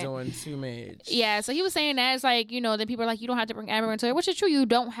 You're doing too much. Yeah, so he was saying that. It's like, you know, then people are like, you don't have to bring Amber into it, which is true. You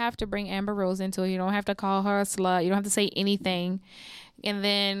don't have to bring Amber Rose into it. You don't have to call her a slut. You don't have to say anything. And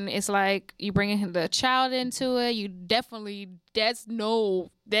then it's like, you bring the child into it. You definitely, that's no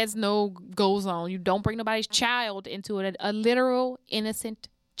go zone. You don't bring nobody's child into it. A literal innocent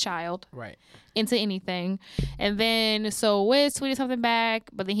child into anything. And then so Wiz tweeted something back,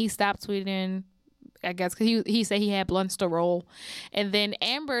 but then he stopped tweeting, I guess, because he said he had blunts to roll. And then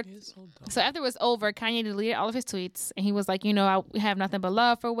Amber, so after it was over, Kanye deleted all of his tweets, and he was like, you know, I have nothing but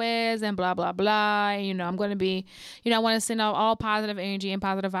love for Wiz and blah blah blah, and, you know, I'm going to be, you know, I want to send out all positive energy and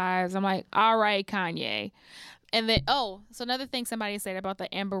positive vibes. I'm like, all right, Kanye. And then so another thing somebody said about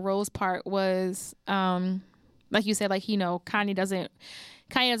the Amber Rose part was, like you said, like, you know, Kanye doesn't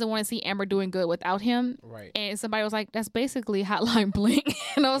want to see Amber doing good without him. Right. And somebody was like, that's basically Hotline Bling.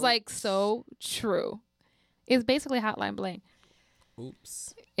 And I was like, so true. It's basically Hotline Bling.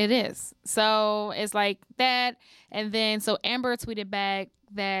 Oops. It is. So it's like that. And then so Amber tweeted back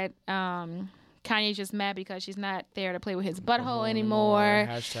that Kanye's just mad because she's not there to play with his butthole anymore.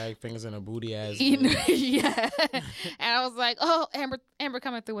 Hashtag fingers in a booty ass. Yeah. And I was like, oh, Amber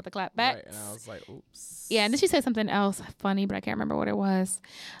coming through with a clap back. Right, and I was like, oops. Yeah, and then she said something else funny, but I can't remember what it was.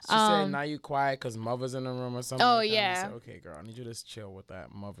 She said, now you quiet because mother's in the room or something. Oh, like that. yeah. I said, okay, girl, I need you to chill with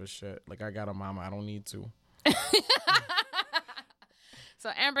that mother shit. Like, I got a mama. I don't need to. So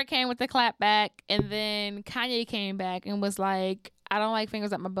Amber came with the clap back, and then Kanye came back and was like, I don't like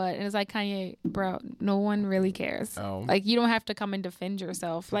fingers up my butt. And it's like, Kanye, bro, no one really cares. Oh. Like, you don't have to come and defend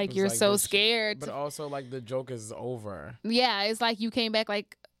yourself. Like, you're like so this- scared. But also, like, the joke is over. Yeah, it's like you came back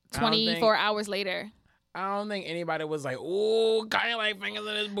like I don't 24 hours later. I don't think anybody was like, ooh, Kanye like fingers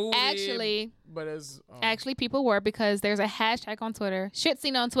in his booty. But it's... Actually, people were, because there's a hashtag on Twitter. Shit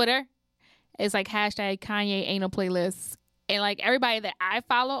seen on Twitter. It's like hashtag Kanye anal playlist. And like everybody that I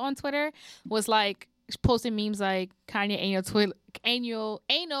follow on Twitter was like posting memes like Kanye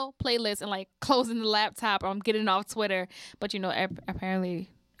anal playlist and like closing the laptop or I'm getting off Twitter. But you know, apparently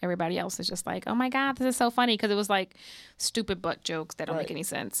everybody else is just like, oh my God, this is so funny, because it was like stupid butt jokes that don't make any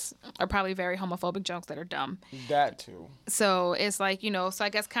sense, or probably very homophobic jokes that are dumb. That too. So it's like, you know, so I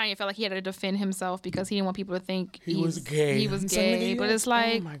guess Kanye felt like he had to defend himself because he didn't want people to think He was gay. He was gay. But it's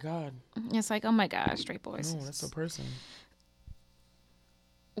like, oh my God. it's like, oh my God, straight boys. No, that's a person.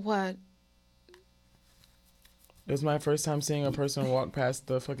 What? It was my first time seeing a person walk past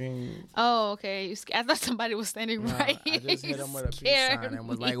the fucking... Oh, okay. I thought somebody was standing right. I just hit him with a peace Scared sign and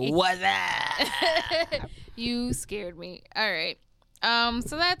was me. like, what's that? You scared me. All right.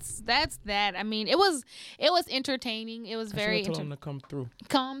 So that's that. I mean, it was entertaining. It was very I told him to come through.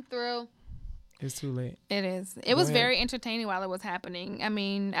 come through. It's too late. It is. It was ahead. very entertaining while it was happening. I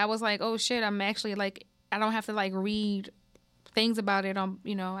mean, I was like, oh shit, I'm actually like, I don't have to like read things about it on,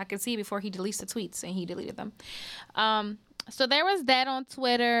 you know, I could see before he deletes the tweets, and he deleted them. So there was that on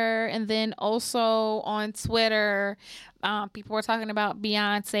Twitter, and then also on Twitter, people were talking about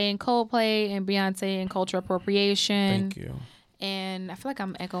Beyonce and Coldplay and Beyonce and cultural appropriation. Thank you. And I feel like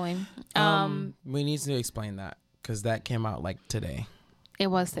I'm echoing. We need to explain that because that came out like today. It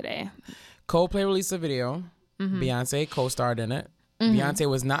was today. Coldplay released a video. Beyonce co-starred in it. Beyonce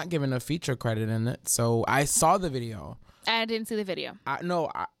was not given a feature credit in it, so I saw the video. I didn't see the video.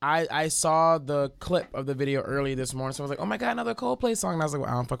 I saw the clip of the video early this morning, so I was like, oh my God, another Coldplay song. And I was like, well,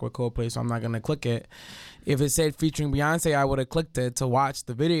 I don't fuck with Coldplay, so I'm not going to click it. If it said featuring Beyonce, I would have clicked it to watch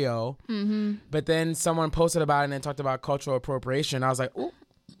the video. But then someone posted about it and then talked about cultural appropriation. I was like, ooh.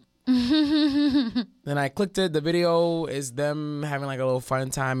 Then I clicked it. The video is them having like a little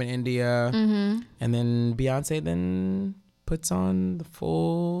fun time in India. And then Beyonce then puts on the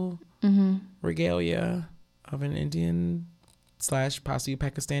full regalia of an Indian / possibly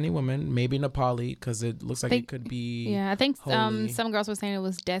Pakistani woman, maybe Nepali, because it looks like it could be. Yeah, I think holy. some girls were saying it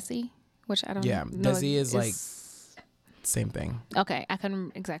was Desi, which I don't know. Yeah, Desi is like same thing. Okay, I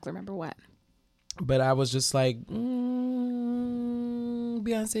couldn't exactly remember what. But I was just like,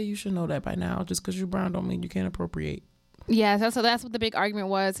 Beyonce, you should know that by now. Just because you're brown don't mean you can't appropriate. Yeah, so that's what the big argument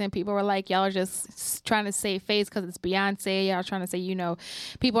was, and people were like, y'all are just trying to save face because it's Beyonce. Y'all trying to say, you know,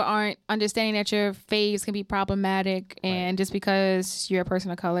 people aren't understanding that your faves can be problematic, and just because you're a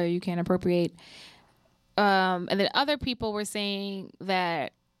person of color, you can't appropriate. And then other people were saying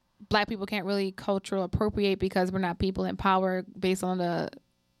that Black people can't really cultural appropriate because we're not people in power based on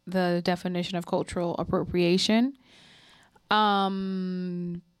the definition of cultural appropriation.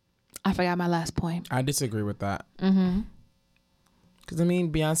 I forgot my last point. I disagree with that. Because, I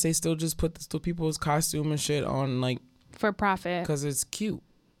mean, Beyonce still just put the people's costume and shit on, like... For profit. Because it's cute.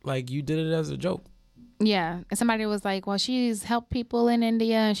 Like, you did it as a joke. Yeah. And somebody was like, well, she's helped people in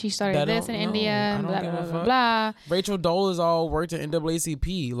India, and she started this in India, and blah, blah, blah, blah. Rachel Dolezal all worked at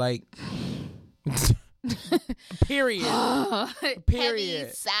NAACP. Like... Period. Period.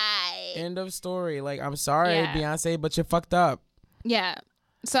 Heavy sigh. End of story. Like, I'm sorry, Yeah. Beyonce, but you fucked up. Yeah.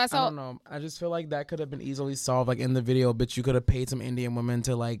 So I saw... I don't know. I just feel like that could have been easily solved. Like, in the video, but you could have paid some Indian women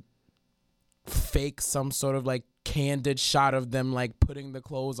to, like, fake some sort of, like, candid shot of them, like, putting the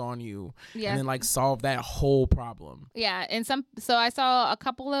clothes on you. Yeah. And then, like, solve that whole problem. Yeah. And so I saw a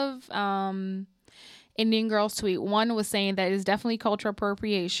couple of Indian girls tweet. One was saying that it's definitely cultural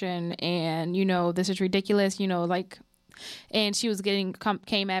appropriation, and, you know, this is ridiculous, you know, like... And she was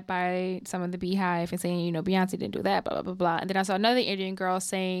came at by some of the Beehive and saying, you know, Beyonce didn't do that, blah, blah, blah, blah. And then I saw another Indian girl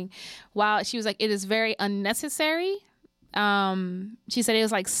saying, wow, she was like, it is very unnecessary. She said it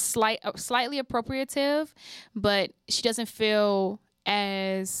was like slightly appropriative, but she doesn't feel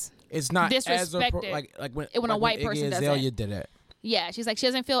as it's not disrespected as like when a white Iggy person does Azalea it. did it. Yeah, she's like, she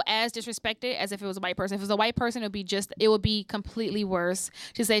doesn't feel as disrespected as if it was a white person. If it was a white person, it would be completely worse.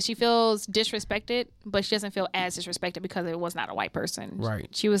 She says she feels disrespected, but she doesn't feel as disrespected because it was not a white person. Right.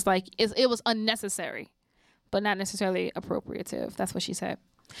 She was like, it was unnecessary, but not necessarily appropriative. That's what she said.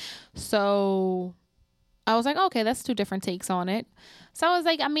 So I was like, okay, that's two different takes on it. So I was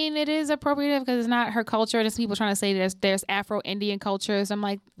like, I mean, it is appropriative because it's not her culture. There's people trying to say there's Afro-Indian cultures. I'm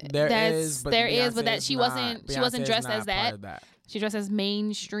like, there is, but that she wasn't dressed as that. She dressed as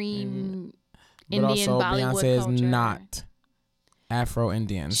mainstream Indian also, Bollywood Beyonce culture. is not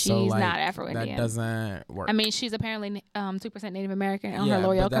Afro-Indian. She's not Afro-Indian. That doesn't work. I mean, she's apparently 2% Native American on her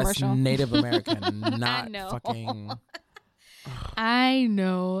L'Oreal commercial. That's Native American, not I know. fucking. I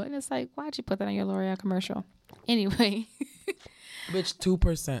know, and it's like, why'd you put that on your L'Oreal commercial? Anyway. Bitch,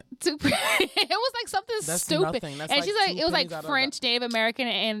 2%. It was like something That's stupid. nothing. That's and like she's like, it was like French, Native American,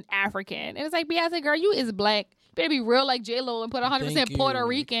 and African. And it's like, Beyonce, girl, you is black. You better be real like J-Lo and put 100% Puerto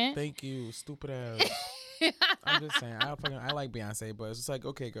Rican. Thank you, stupid ass. I'm just saying, I like Beyonce, but it's just like,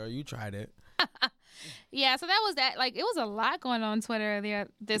 okay, girl, you tried it. Yeah, so that was that. Like, it was a lot going on Twitter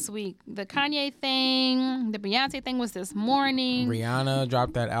this week. The Kanye thing, the Beyonce thing was this morning. Rihanna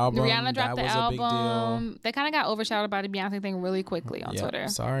dropped that album. That was a big deal. They kind of got overshadowed by the Beyonce thing really quickly on Twitter.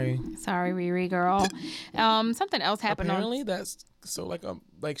 Sorry, Riri girl. Something else happened. Apparently, that's so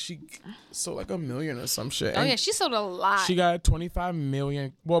she sold like $1 million or some shit. Oh yeah, she sold a lot. She got 25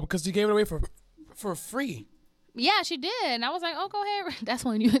 million. Well, because she gave it away for free. Yeah, she did. And I was like, oh, go ahead. That's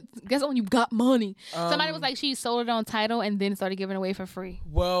when you got money. Somebody was like, she sold it on Tidal and then started giving it away for free.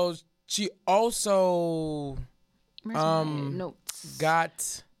 Well, she also notes.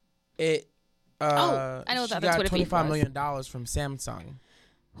 got it. I know the other got Twitter feed $25 was. million from Samsung.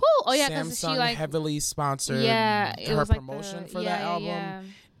 Who? Oh yeah, because she Samsung heavily sponsored her promotion for that album. Yeah.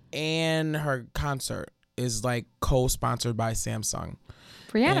 And her concert is like co-sponsored by Samsung.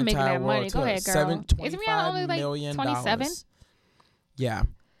 Rihanna making that money. Go ahead, girl. Isn't Rihanna only like $25 million. 27? Yeah.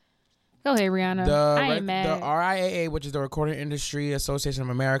 Go ahead, Rihanna. I ain't mad. The RIAA, which is the Recording Industry Association of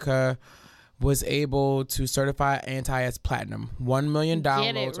America, was able to certify Anti as platinum. 1 million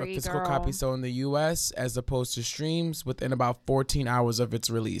downloads or physical copies sold in the U.S. as opposed to streams within about 14 hours of its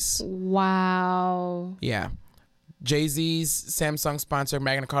release. Wow. Yeah. Jay-Z's Samsung sponsor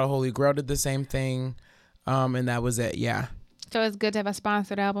Magna Carta Holy Grail did the same thing, and that was it. Yeah. So it's good to have a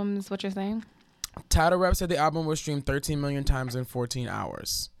sponsored album, is what you're saying? Tidal Rep said the album was streamed 13 million times in 14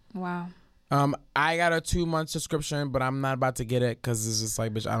 hours. Wow. I got a 2-month subscription, but I'm not about to get it because it's just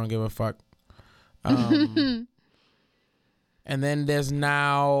like, bitch, I don't give a fuck. And then there's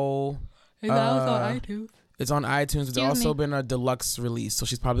now... It's on iTunes. It's on iTunes. It's also been a deluxe release, so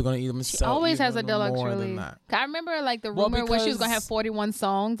she's probably going to even sell. She always has a deluxe more release. Than that. I remember like the rumor when she was going to have 41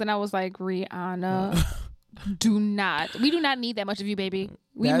 songs, and I was like, Rihanna... We do not need that much of you, baby.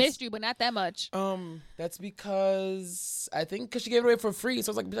 We missed you, but not that much. That's because I think because she gave it away for free,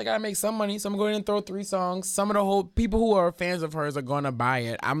 so it's like, bitch, I gotta make some money, so I'm going to throw 3 songs. Some of the whole people who are fans of hers are gonna buy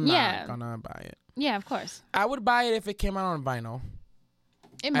it. I'm not gonna buy it. Yeah, of course. I would buy it if it came out on vinyl.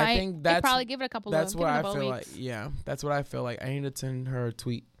 It might. I think that's probably give it a couple. That's what I feel like. Yeah, that's what I feel like. I need to send her a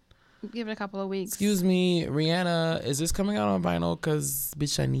tweet. Give it a couple of weeks. Excuse me, Rihanna, is this coming out on vinyl? Cause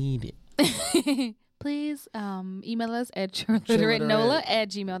bitch, I need it. Please email us at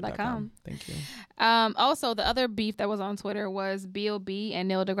trilliteratenola@gmail.com. Thank you. Also, the other beef that was on Twitter was B.O.B. and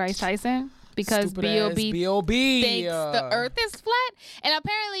Neil deGrasse Tyson because B.O.B. thinks the earth is flat. And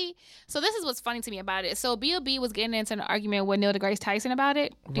apparently, so this is what's funny to me about it. So B.O.B. was getting into an argument with Neil deGrasse Tyson about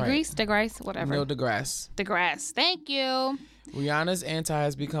it. DeGrasse, whatever. Neil deGrasse. DeGrasse. Thank you. Rihanna's Anti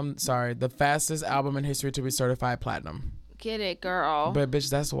has become, the fastest album in history to be certified platinum. Get it, girl. But bitch,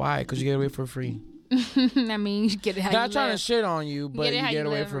 that's why, because you get away for free. I mean, you get it how Not trying to shit on you, but you get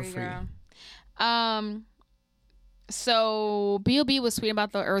away for free. So B.O.B. was tweeting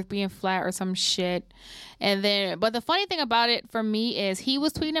about the earth being flat or some shit. But the funny thing about it for me is he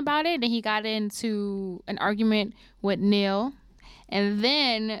was tweeting about it and he got into an argument with Neil. But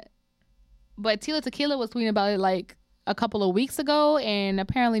Tila Tequila was tweeting about it like a couple of weeks ago, and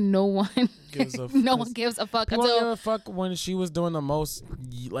apparently no one gives a fuck. People don't give a fuck when she was doing the most,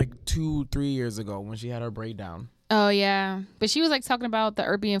 like 2-3 years ago when she had her breakdown. Oh yeah, but she was like talking about the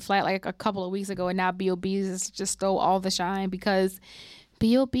earth being flat like a couple of weeks ago, and now B.O.B. just stole all the shine because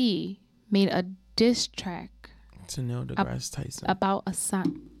B.O.B. made a diss track to Neil deGrasse Tyson about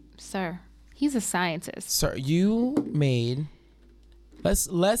sir. He's a scientist. Sir, you made.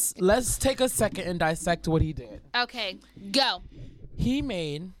 Let's take a second and dissect what he did. Okay, go. He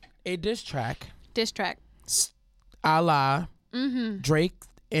made a diss track. A la Drake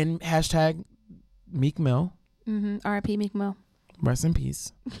and hashtag Meek Mill. R.I.P. Meek Mill. Rest in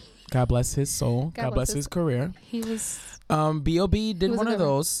peace. God bless his soul. God bless his career. He was. B.O.B. did one of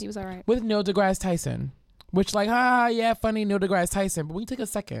those. He was all right. With Neil deGrasse Tyson. Which yeah, funny Neil deGrasse Tyson. But we took a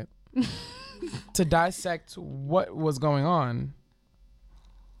second to dissect what was going on.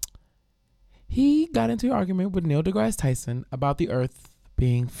 He got into an argument with Neil deGrasse Tyson about the earth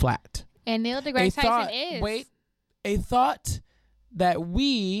being flat. And Neil deGrasse Tyson is. Wait, a thought that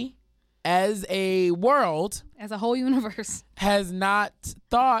we, as a world, as a whole universe, has not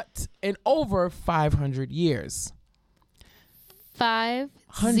thought in over 500 years.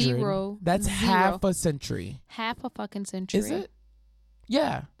 500. That's half a century. Half a fucking century. Is it?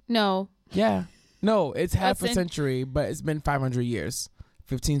 Yeah. No. Yeah. No, it's half a century, but it's been 500 years.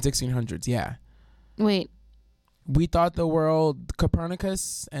 1600s, yeah. Wait. We thought the world,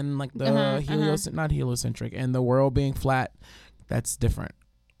 Copernicus and like the not heliocentric, and the world being flat, that's different.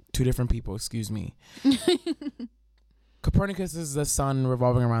 Two different people, excuse me. Copernicus is the sun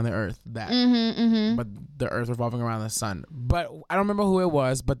revolving around the earth, but the earth revolving around the sun. But I don't remember who it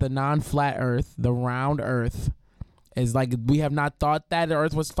was, but the non-flat earth, the round earth, is like, we have not thought that the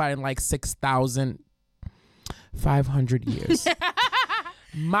earth was flat in like 6,500 years.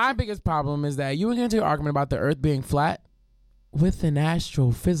 My biggest problem is that you were getting into an argument about the earth being flat with an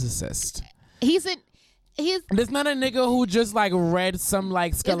astrophysicist. There's not a nigga who just like read some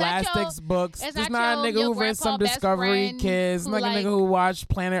like scholastics books. There's not a nigga who read some Discovery Kids. Like a nigga who watched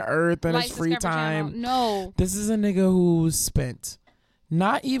Planet Earth in his free time. No. This is a nigga who spent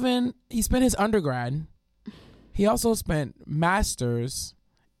he spent his undergrad. He also spent masters,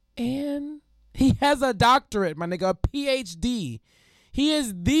 and he has a doctorate, my nigga, a PhD. He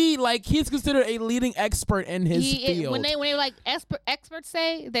is he's considered a leading expert in his field. When they like experts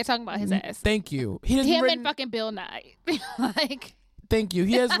say, they're talking about his ass. Thank you. Him and fucking Bill Nye. Like. Thank you.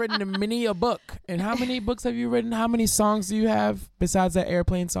 He has written many a book. And how many books have you written? How many songs do you have besides that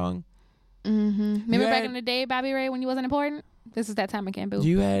airplane song? Remember back in the day, Bobby Ray, when you wasn't important? This is that time again, boo.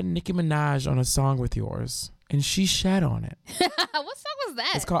 You had Nicki Minaj on a song with yours, and she shat on it. What song was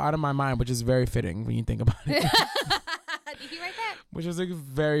that? It's called Out of My Mind, which is very fitting when you think about it. Did he write that? Which is like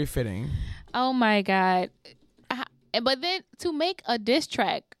very fitting. Oh my God. But then to make a diss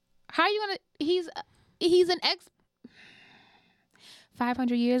track, how are you gonna? He's an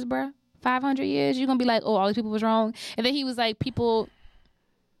 500 years, bro. 500 years. You're gonna be like, oh, all these people was wrong, and then he was like, people.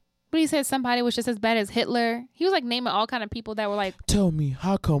 But he said somebody was just as bad as Hitler. He was like naming all kind of people that were like, tell me,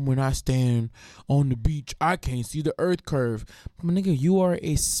 how come when I stand on the beach, I can't see the earth curve? My nigga, you are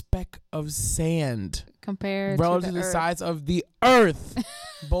a speck of sand compared relative to the size of the earth.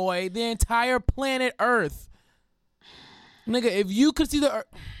 Boy, the entire planet Earth. Nigga, if you could see the earth.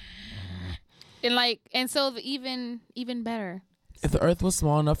 And so even better. If the earth was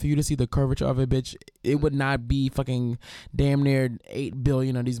small enough for you to see the curvature of it, bitch, it would not be fucking damn near 8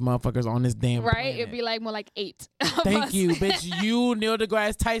 billion of these motherfuckers on this damn planet. It'd be like more like 8. Thank you, bitch. You, Neil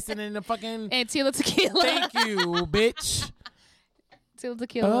deGrasse Tyson, and the fucking... And Tila Tequila. Thank you, bitch. Tila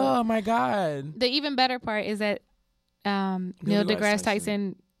Tequila. Oh, my God. The even better part is that Neil deGrasse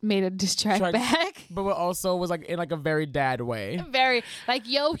Tyson made a diss track back. But also was like in like a very dad way. Very like,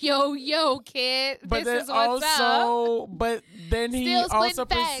 yo, kid. But this is what's up. But then he also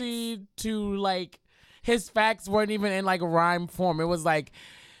proceeded to like, his facts weren't even in like rhyme form. It was like,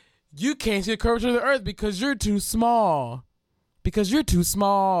 you can't see the curvature of the earth because you're too small. Because you're too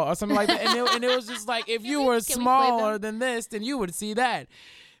small or something like that. And it was just like, if you were smaller than this, then you would see that.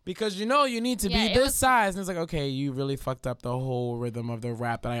 Because you need to be this size. And it's like, okay, you really fucked up the whole rhythm of the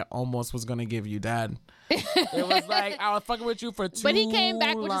rap that I almost was going to give you, Dad. It was like, I was fucking with you for 2 But he came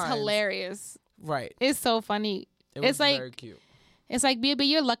back, which lines. is hilarious. Right. It's so funny. It's like, very cute. It's like, B.B.,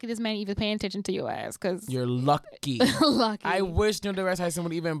 you're lucky this man even paying attention to your ass. Cause you're lucky. Lucky. I wish Neil deGrasse Tyson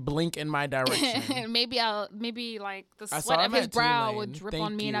would even blink in my direction. maybe like the sweat of his brow would drip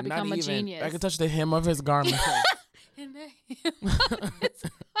on me and I become a genius. I could touch the hem of his garment.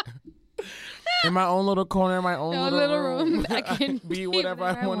 In my own little corner, in my own little room. I can be whatever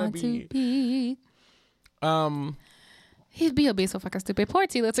I want to be. He's B.O.B. so fucking stupid. Poor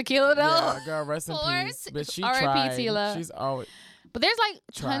Tila Tequila though. Yeah, girl, rest in peace. But she tried. Tila. She's always. But there's like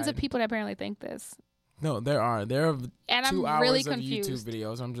tons of people that apparently think this. No, there are. There are and 2 I'm hours really of confused. YouTube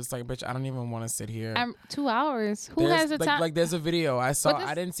videos. I'm just like, bitch, I don't even want to sit here. 2 hours. Who has the time? Like, there's a video I saw.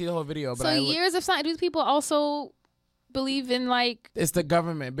 I didn't see the whole video, but years of science. Do people also believe in like? It's the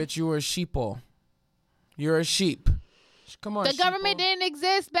government, bitch. You were a sheeple. You're a sheep. Come on, the government didn't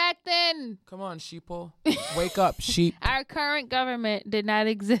exist back then. Come on, sheeple. Wake up, sheep. Our current government did not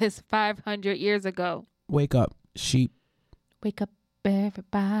exist 500 years ago. Wake up, sheep. Wake up,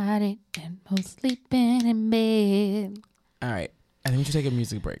 everybody, and most sleeping in bed. All right. I think we should take a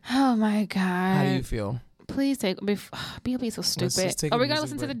music break. Oh my God. How do you feel? Please take. Be so stupid. Are we gonna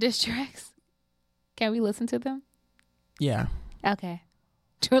listen to the diss tracks? Can we listen to them? Yeah. Okay.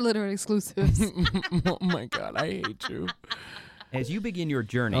 Two literal exclusives. Oh my God, I hate you. As you begin your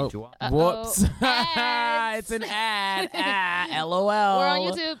journey to... Whoops. It's an ad. LOL. We're on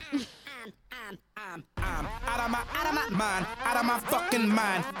YouTube. I'm out of my mind, out of my fucking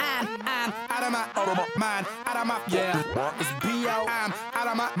mind. I'm out of my mind, out of my it's B.O. I'm out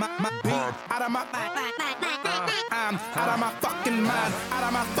of my beat, out of my I'm out of my fucking mind, out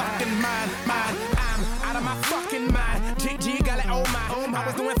of my fucking mind. I'm out of my fucking mind. GG got it, oh my, I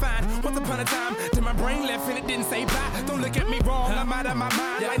was doing fine. Once upon a time, till my brain left and it didn't say bye. Don't look at me wrong, I'm out of my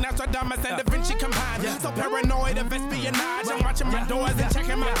mind. Like Nostradamus and Da Vinci combined. So paranoid of espionage, I'm watching my doors and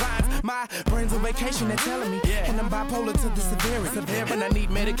checking my blinds. My brain's a vacation, they're telling me. And I'm bipolar to the severity. And I need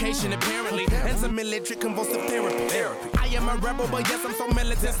medication apparently. And some military convulsive therapy. I am a rebel, but yes, I'm so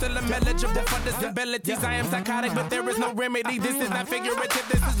militant. Still I'm eligible for disabilities. I am psychotic, but there is no remedy. This is not figurative,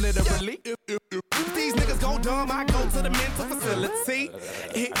 this is literally. If these niggas go dumb, I go to the mental facility.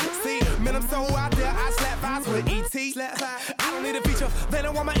 See, man, I'm so out there, I slap vibes with E.T. I don't need a feature, they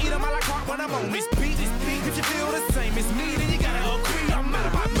don't want my eat on my like heart when I'm on this beat. If you feel the same as me, then you gotta agree. I'm out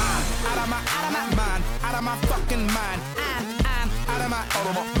of my mind, out of my mind, out of my fucking mind. I'm out of my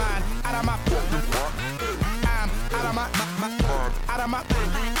mind, out of my fucking mind. I'm out of my out of my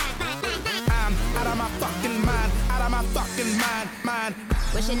I'm out of my fucking mind, out of my fucking mind.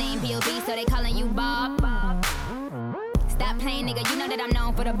 What's your name, P.O.B., so they calling you Bob? Stop playing, nigga, you know that I'm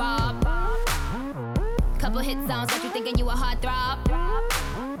known for the Bob. Couple hit songs, got you thinking you a heartthrob.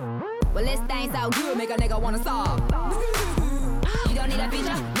 Well, this thing so good, make a nigga wanna solve. You don't need a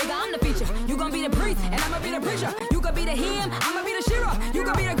feature, nigga, I'm the feature. You gon' be the priest, and I'ma be the preacher. You gon' be the him, I'ma be the Shira. You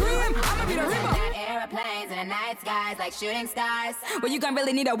gon' be the Grim, I'ma be the Ripper. Got airplanes in the night skies like shooting stars. Well, you gon'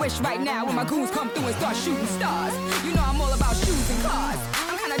 really need a wish right now when my goons come through and start shooting stars. You know I'm all about shoes and cars.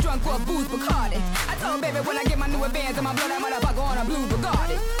 I'm kinda drunk for a booze Bacardi. I told baby when I get my new advance, I'ma blow that motherfucker on a blue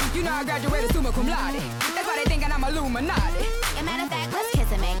Bugatti. You know I graduated summa cum laude. That's why they thinking I'm Illuminati. As a matter of fact, let's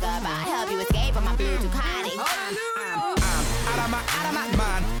kiss and make goodbye. Help you escape from my blue Ducati. Out of my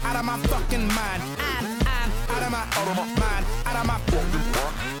mind, out of my fucking mind. I'm out of my mind, out of my fucking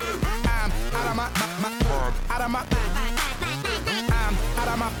mind. I'm out of my out of my I'm out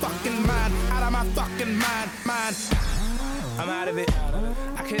of my fucking mind, out of my fucking mind. I'm out of it.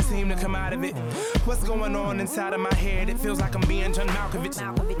 I can't seem to come out of it. What's going on inside of my head? It feels like I'm being John Malkovich.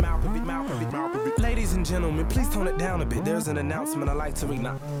 Ladies and gentlemen, please tone it down a bit. There's an announcement I'd like to read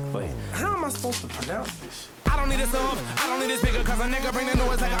now. Wait, how am I supposed to pronounce this? I don't need a sub, I don't need a speaker, cause a nigga bring the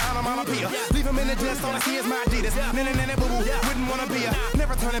noise like an onomatopoeia. Leave him in the jest, all I see is my Adidas. Nene, boo-boo, wouldn't wanna be a.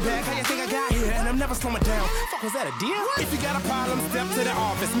 Never turning back, how you think I got here? And I'm never slowing down. Fuck, was that a deal? If you got a problem, step to the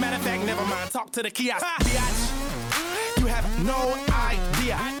office. Matter of fact, never mind, talk to the kiosk. Biatch. You have no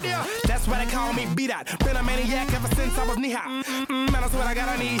idea. That's why they call me B-Dot. Been a maniac ever since I was knee-high. Man, I swear I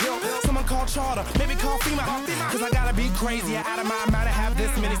gotta need help. Someone call Charter, maybe call FEMA. Cause I gotta be crazy out of my mind to have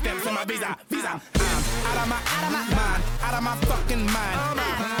this many steps on my visa. Out of my mind, out of my fucking mind. Out of my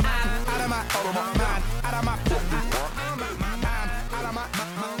mind, out of my fucking mind. Out of my mind, out of my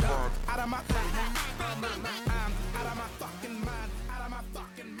fucking mind, out of my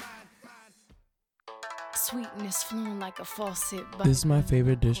fucking mind. Sweetness flowing like a faucet. This is my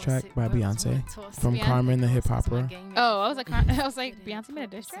favorite diss track by Beyonce from Carmen the Hip Hopper. Oh, I was like, Beyonce made a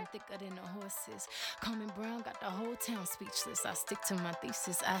diss track? Thicker than the horses. Carmen Brown got the whole town speechless. I stick to my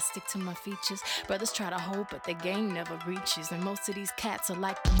thesis, I stick to my features. Brothers try to hold, but the game never reaches. And most of these cats are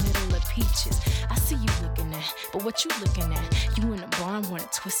like the middle of peaches. I see you looking at, but what you looking at? You in the barn wanna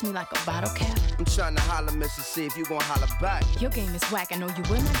twist me like a bottle cap? I'm trying to holler, miss, to see if you gon' holler back. Your game is whack, I know you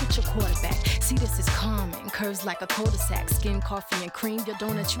will not get your quarterback. See, this is Carmen, curves like a cul-de-sac. Skin, coffee, and cream, your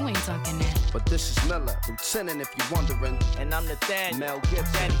donut you ain't dunking at. But this is Miller, Lieutenant, if you're wondering. And I'm Nathaniel, Mel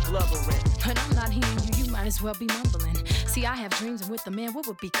Gibson, Danny Gloverin. But I'm not hearing you might as well be mumbling. See, I have dreams, and with the man, what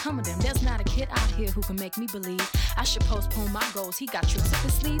would become of them? There's not a kid out here who can make me believe I should postpone my goals. He got tricks up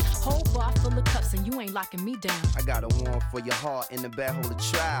his sleeve, whole bar full of cups, and you ain't locking me down. I got a warrant for your heart in the bad hole of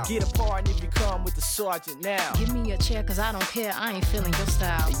trial. Get a pardon if you come with the sergeant now. Give me a chair, cause I don't care, I ain't feeling your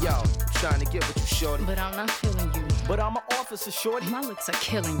style. Hey, yo, I'm trying to get with you, shorty. But I'm not feeling you. But I'm an officer, shorty. My looks are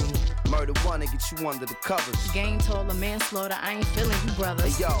killing you. Murder one to get you under the covers. Game taller, manslaughter, I ain't feeling you,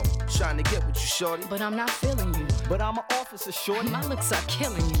 brothers. Hey, yo, trying to get with you, shorty. But I'm not feeling you. But I'm an officer, shorty. My looks are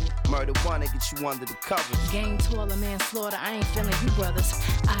killing you. Murder one to get you under the covers. Game taller, manslaughter, I ain't feeling you, brothers.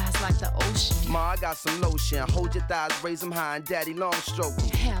 Eyes like the ocean. Ma, I got some lotion. Hold your thighs, raise them high, and daddy long stroke.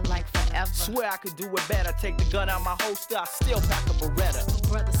 Hair like forever. ever. Swear I could do it better. Take the gun out my holster, I still pack a Beretta.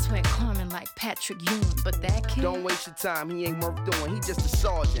 Brother sweat Carmen like Patrick Ewing, but that kid. Don't waste your time, he ain't worth doing. He just a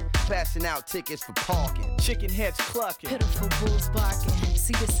sergeant, passing out tickets for parking. Chicken heads clucking. Pitiful bulls barking.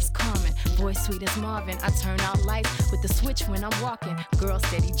 See, this is Carmen, voice sweet as Marvin. I turn out lights with the switch when I'm walking. Girl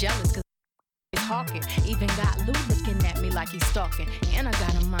steady jealous cause he's hawking. Even got Lou looking at me like he's stalking. And I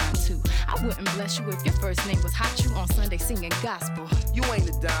got a mind too. I wouldn't bless you if your first name was Hot You on Sunday singing gospel. You ain't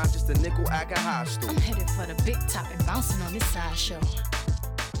a dime, just a nickel acting hostile. I'm headed for the big top and bouncing on this sideshow.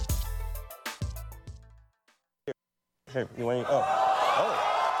 Hey, you ain't.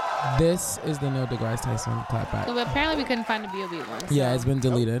 Oh. This is the Neil deGrasse Tyson clapback. So apparently we couldn't find the B.O.B. one. So. Yeah, it's been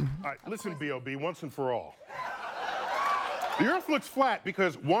deleted. All right, listen, B.O.B., once and for all. The Earth looks flat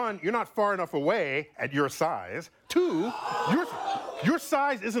because, one, you're not far enough away at your size. Two, your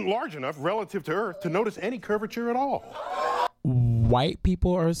size isn't large enough relative to Earth to notice any curvature at all. White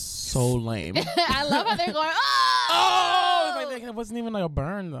people are so lame. I love how they're going, Oh! Like, it wasn't even like a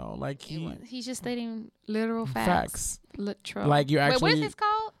burn, though. Like, he's just stating literal facts. Facts. Literal. Like, you Wait, actually... what is this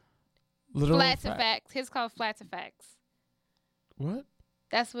called? Literal Flats and Facts. His called Flats and Facts. What?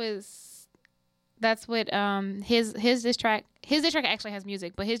 That's what his diss track actually has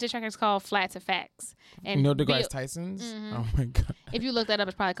music, but his diss track is called Flats and Facts. And You know deGrasse Tyson's? Mm-hmm. Oh my god. If you look that up,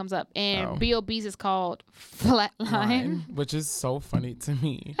 it probably comes up. And Oh. B.O.B.'s is called Flatline. Line, which is so funny to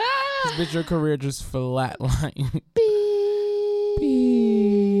me. Bitch, your career just flatline. Beep.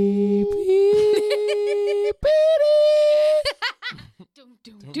 Beep, beep,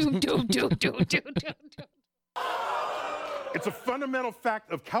 Doom, doom, doom, doom, doom, doom. It's a fundamental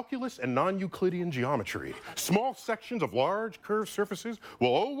fact of calculus and non-Euclidean geometry. Small sections of large curved surfaces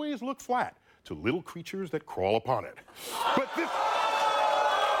will always look flat to little creatures that crawl upon it. But this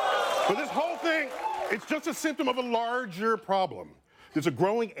whole thing, it's just a symptom of a larger problem. There's a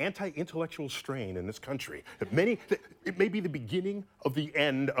growing anti-intellectual strain in this country. It may be the beginning of the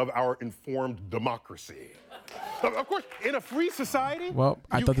end of our informed democracy. Of course, in a free society. Well,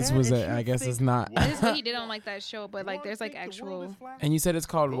 I thought this was it. I guess it's not. This is what he did on like that show, but like there's like actual And you said it's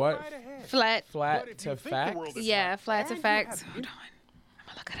called what? flat. Flat to facts? Yeah, Flats and Facts. Hold on. I'm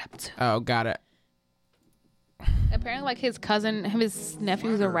gonna look it up too. Oh, got it. Apparently, like his cousin, his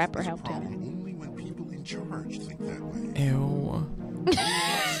nephew who's a rapper, helped him. Only when people in charge think that way. Ew.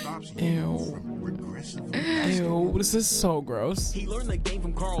 Ew. Ew. This is so gross. He learned the game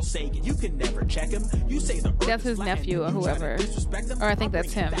from Carl Sagan. You can never check him. You say the That's his nephew or whoever. Or I think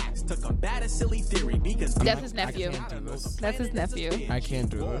that's him. That's his nephew. That's his nephew. I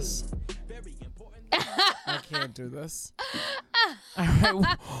can't do this. I can't do this. All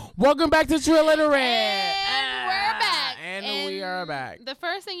right. Welcome back to True Illiterate. And we're back. And we are back. The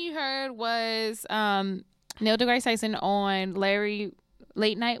first thing you heard was Neil deGrasse Tyson on Late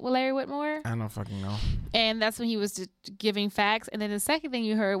Night with Larry Whitmore. I don't fucking know. And that's when he was just giving facts. And then the second thing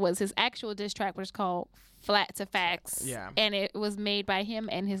you heard was his actual diss track, which is called Flat to Facts. Yeah. And it was made by him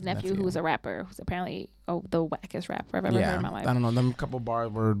and his nephew, who was a rapper, who's apparently the wackest rapper I've ever heard in my life. I don't know. Them couple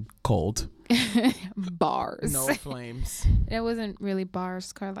bars were cold. Bars. No flames. It wasn't really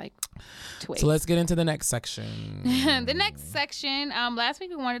bars, kind of like twigs. So let's get into the next section. The next section, last week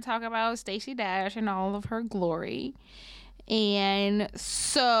we wanted to talk about Stacey Dash and all of her glory. And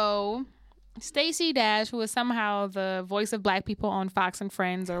so Stacey Dash, who is somehow the voice of black people on Fox and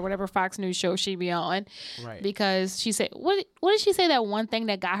Friends or whatever Fox News show she be on. Right. Because she said, what did she say that one thing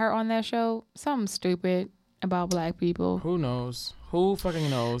that got her on that show? Something stupid about black people. Who knows? Who fucking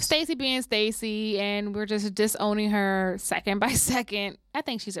knows? Stacey being Stacey, and we're just disowning her second by second. I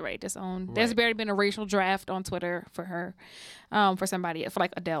think she's already disowned. Right. There's barely been a racial draft on Twitter for her, for somebody, for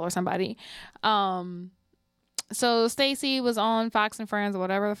like Adele or somebody. So Stacey was on Fox and Friends or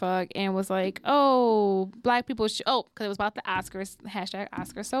whatever the fuck and was like, oh, black people because it was about the Oscars, hashtag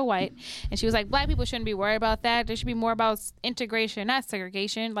Oscars so white. And she was like, black people shouldn't be worried about that. There should be more about integration, not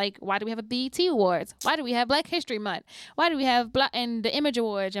segregation. Like, why do we have a BET Awards? Why do we have Black History Month? Why do we have and the Image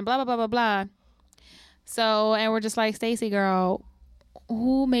Awards and blah, blah, blah, blah, blah. So, and we're just like, Stacey, girl,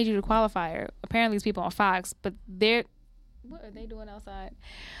 who made you the qualifier? Apparently it's people on Fox, but what are they doing outside?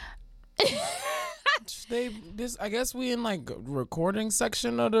 I guess we in like recording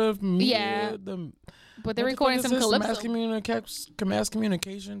section of the media. Yeah. But they're recording some Calypso. Mass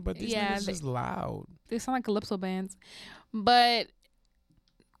communication, but these niggas just loud. They sound like Calypso bands. But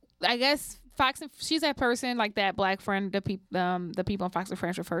I guess Fox, she's that person, like that black friend the people on Fox and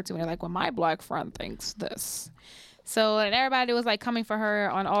Friends refer to. And they're like, well, my black friend thinks this. So, and everybody was like coming for her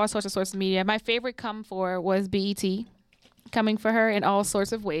on all sorts of social media. My favorite come for was BET. Coming for her in all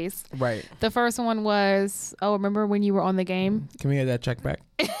sorts of ways. Right. The first one was, remember when you were on the game? Can we hear that check back?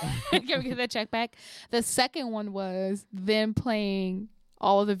 Can we get that check back? The second one was them playing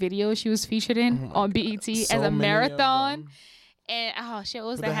all of the videos she was featured in on BET as a marathon. And what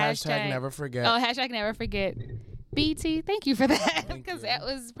was the hashtag? Never forget. Oh, hashtag never forget. BT, thank you for that, because that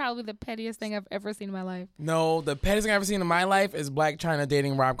was probably the pettiest thing I've ever seen in my life. No, the pettiest thing I've ever seen in my life is Blac Chyna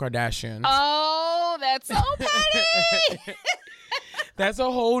dating Rob Kardashian. Oh, that's so petty. That's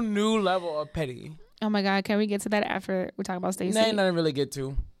a whole new level of petty. Oh my God, can we get to that after we talk about Stacey? Nah, nothing really get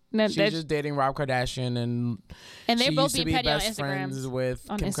to. No, she's just dating Rob Kardashian, and they she both used to be be petty on best Instagram. friends with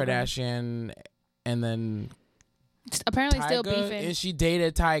Kim Kardashian, and then apparently Tyga, still beefing. and she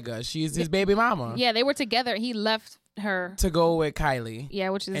dated Tyga. She's his baby mama. Yeah, they were together. He left her to go with Kylie. Yeah,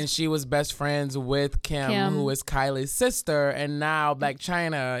 which is, and she was best friends with Kim, who is Kylie's sister, and now Blac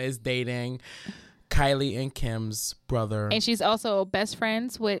Chyna is dating Kylie and Kim's brother. And she's also best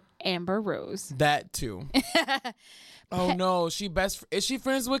friends with Amber Rose. That too. Oh no, is she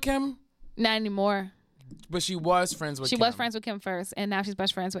friends with Kim? Not anymore. But she was friends with Kim. She was friends with Kim first, and now she's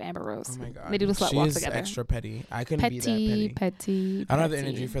best friends with Amber Rose. Oh my God. They do the slut walk She's together. extra petty. I couldn't be that petty. I don't have the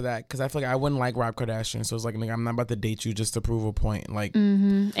energy for that, because I feel like I wouldn't like Rob Kardashian. So it's like, I'm not about to date you just to prove a point. Like,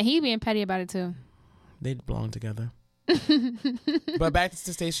 and he being petty about it too. They belong together. But back to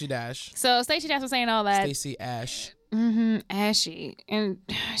Stacey Dash. So Stacey Dash was saying all that. Stacey Ash. Ashy, and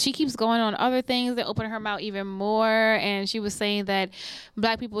she keeps going on other things that open her mouth even more. And she was saying that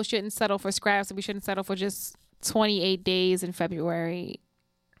Black people shouldn't settle for scraps, and we shouldn't settle for just 28 days in February.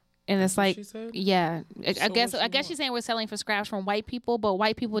 And it's like, yeah, I guess she's saying we're selling for scraps from white people, but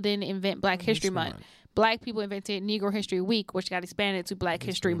white people didn't invent Black History Month. Black people invented Negro History Week, which got expanded to Black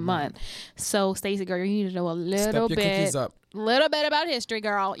History Month. So, Stacey, girl, you need to know a little bit about history,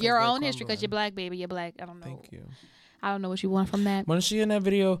 girl. Your own history, because you're Black, baby. You're Black. I don't know. Thank you. I don't know what you want from that. When she in that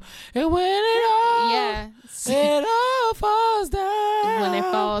video, and when it all falls down. When it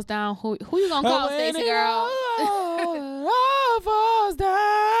falls down, who you gonna call, Stacey, girl? all falls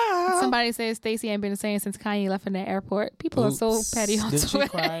down. Somebody says Stacey ain't been the same since Kanye left in the airport. People are so petty on Twitter. Did she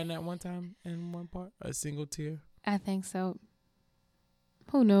cry in that one time in one part? A single tear? I think so.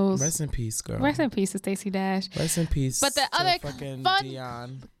 Who knows? Rest in peace, girl. Rest in peace to Stacey Dash. Rest in peace. But the other fucking fun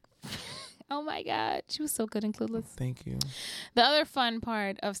Dion. Oh my God, she was so good and clueless. Thank you. The other fun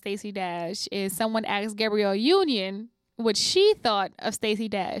part of Stacey Dash is someone asked Gabrielle Union what she thought of Stacey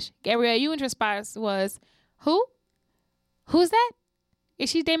Dash. Gabrielle Union's response was, "Who? Who's that? Is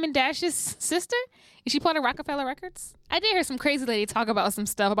she Damon Dash's sister? Is she part of Rockefeller Records?" I did hear some crazy lady talk about some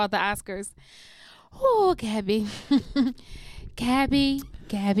stuff about the Oscars. Oh, Gabby. Gabby.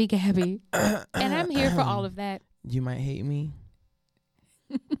 And I'm here for all of that. You might hate me.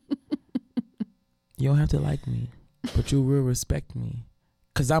 You don't have to like me, but you will respect me,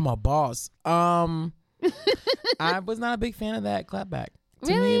 cause I'm a boss. I was not a big fan of that clapback.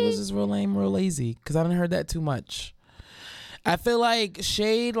 To me, it was just real lame, real lazy, cause I didn't heard that too much. I feel like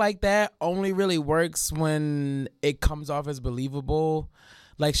shade like that only really works when it comes off as believable.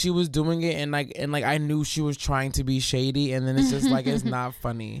 Like she was doing it, and like I knew she was trying to be shady, and then it's just like it's not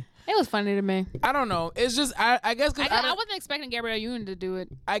funny. It was funny to me. I don't know. It's just I guess because I wasn't expecting Gabrielle Union to do it.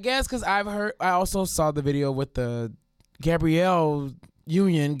 I guess because I also saw the video with the Gabrielle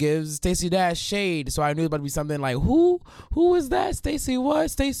Union gives Stacey Dash shade, so I knew it was about to be something like who is that? Stacey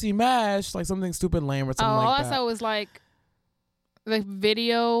what? Stacey Mash, like something stupid lame or something like that. All I saw was like the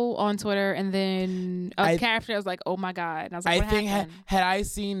video on Twitter, and then a caption. I was like, oh my God. And I was like, had I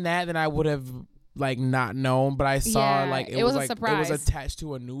seen that, then I would have like not known, but I saw like it was like surprise. It was attached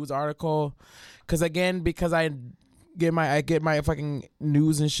to a news article, because I get my fucking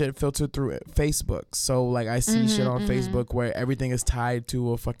news and shit filtered through Facebook, so like I see shit on Facebook where everything is tied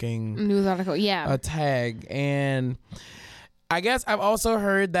to a fucking news article, a tag. And I guess I've also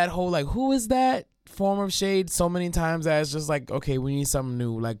heard that whole like who is that form of shade so many times that it's just like, okay, we need something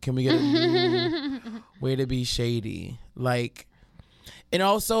new, like can we get a new way to be shady, like. And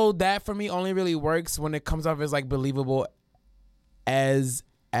also that for me only really works when it comes off as like believable as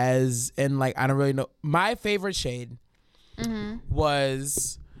and like I don't really know. My favorite shade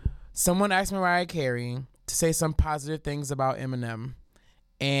was someone asked Mariah Carey to say some positive things about Eminem.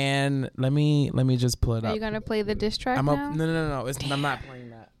 And let me just pull it up. Are you gonna play the diss track now? No. I'm not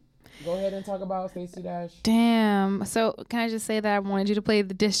playing that. Go ahead and talk about Stacey Dash. Damn. So can I just say that I wanted you to play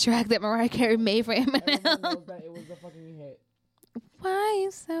the diss track that Mariah Carey made for Eminem? Everyone knows that it was a fucking hit. Why you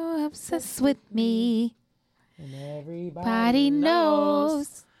so obsessed with me? And everybody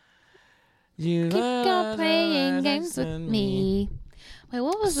knows you keep on playing games with me. Wait,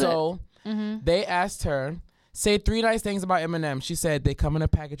 what was it? So they asked her, say 3 nice things about Eminem. She said they come in a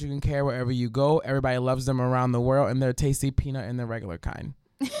package you can carry wherever you go. Everybody loves them around the world, and they're tasty peanut and the regular kind.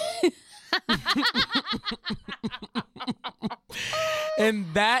 And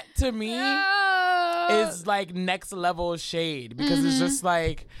that to me is like next level shade because it's just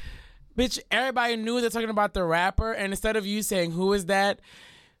like, bitch, everybody knew they're talking about the rapper, and instead of you saying who is that,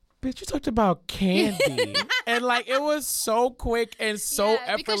 bitch, you talked about Candy. And like it was so quick and so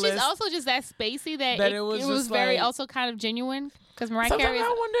effortless. Because she's also just that spacey that it was very like, also kind of genuine. Because Mariah sometimes Carey.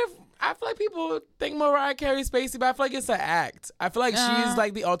 I wonder if I feel like people think Mariah Carey's spacey, but I feel like it's an act. I feel like she's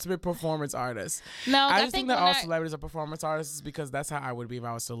like the ultimate performance artist. No, I just think that all celebrities are performance artists because that's how I would be if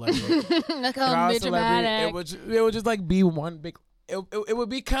I was a celebrity. Like a dramatic. It would just like be one big. It would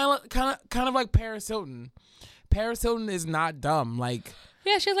be kind of like Paris Hilton. Paris Hilton is not dumb. Like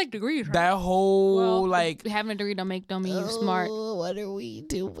yeah, she has like degrees. Right? That whole like having a degree don't mean you smart. What are we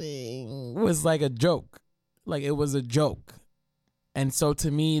doing? Was like a joke. Like it was a joke. And so to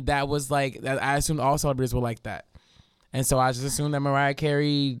me, that was like, I assumed all celebrities were like that. And so I just assumed that Mariah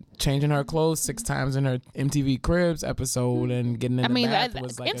Carey changing her clothes 6 times in her MTV Cribs episode and getting in the bath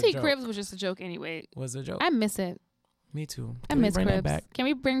was like MTV a joke. Cribs was just a joke anyway. Was a joke. I miss it. Me too. I miss Cribs. Can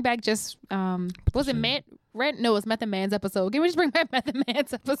we bring back just, was it Red? No, it's Method Man's episode. Can we just bring back Method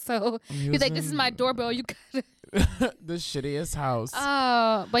Man's episode? He's like, this is my doorbell. You gotta. The shittiest house.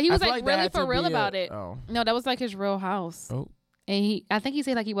 But he was like really for real about it. Oh. No, that was like his real house. Oh. And I think he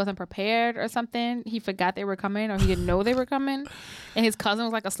said like he wasn't prepared or something. He forgot they were coming, or he didn't know they were coming. And his cousin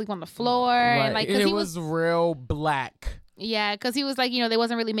was like asleep on the floor, Right. and like it was real black. Yeah, because he was like, they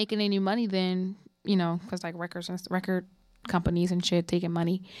wasn't really making any money then, because like record companies and shit taking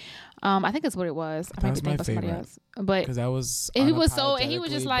money. I think that's what it was. I might be thinking about somebody else, but because that was he was he was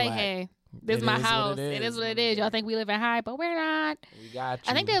just like, black. hey, this is my house. It is what it is. Y'all think we live in high, but we're not. We got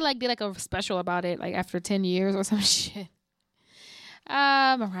you. I think they like did like a special about it, like after 10 years or some shit.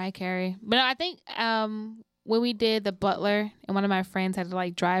 Mariah Carey. But no, I think when we did The Butler and one of my friends had to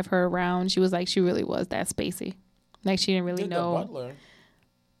like drive her around, she was like, she really was that spacey. Like she didn't really know. The Butler?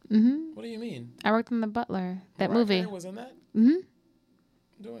 Mm-hmm. What do you mean? I worked in The Butler. That Mariah movie. Carey was in that?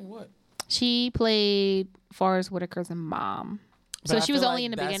 Mm-hmm. Doing what? She played Forrest Whitaker's mom. But so I she was feel only like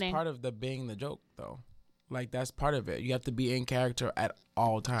in the that's beginning. Part of being the joke though. Like that's part of it. You have to be in character at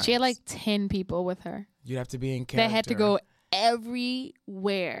all times. She had like 10 people with her. You have to be in character. That had to go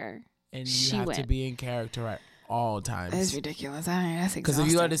everywhere. And you have to be in character at all times. That's ridiculous. That's exhausting. Because if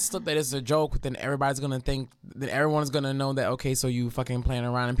you let it slip that it's a joke, then everybody's gonna think that everyone's gonna know that okay, so you fucking playing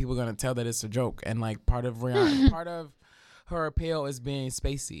around, and people are gonna tell that it's a joke. And like part of her appeal is being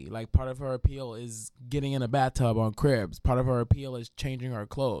spacey. Like part of her appeal is getting in a bathtub on Cribs. Part of her appeal is changing her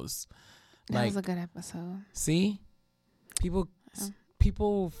clothes. That was a good episode. See, people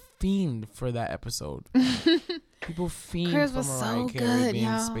fiend for that episode. People fiend Cribs for was Mariah so Carey good, being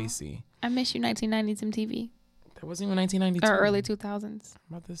y'all. spacey. I miss you 1990s MTV. That wasn't even 1992 or early 2000s.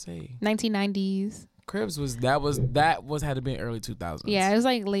 I'm about to say 1990s. Cribs had to be early 2000s. Yeah, it was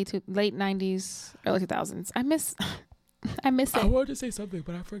like late 90s, early 2000s. I miss it. I wanted to say something,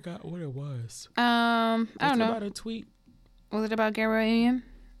 but I forgot what it was. I don't know. About a tweet. Was it about Gabrielle Union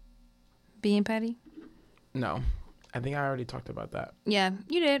being petty? No, I think I already talked about that. Yeah,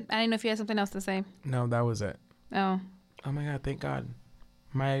 you did. I didn't know if you had something else to say. No, that was it. Oh my God! Thank God,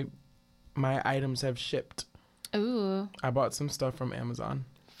 my items have shipped. Ooh. I bought some stuff from Amazon.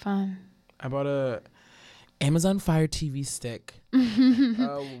 Fun. I bought a Amazon Fire TV stick.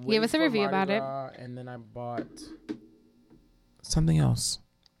 Give us a review about it. And then I bought something else.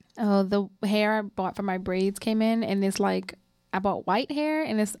 Oh, the hair I bought for my braids came in, and it's like I bought white hair,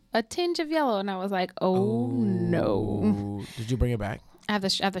 and it's a tinge of yellow, and I was like, oh no. Did you bring it back? I have to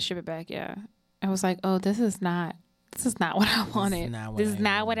ship it back. Yeah. I was like, oh, this is not what I wanted. This is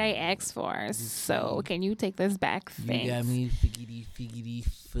not what I asked for. So can you take this back? Thanks. You got me figgity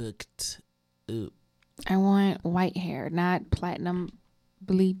fucked up. I want white hair, not platinum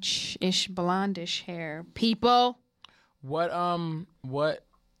bleach-ish, blondish hair. People. Were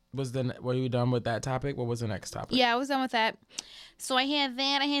you done with that topic? What was the next topic? Yeah, I was done with that. So I had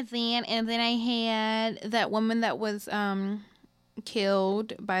that, and then I had that woman that was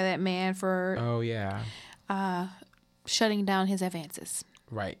killed by that man for shutting down his advances.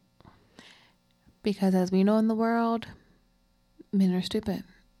 Right. Because as we know in the world, men are stupid.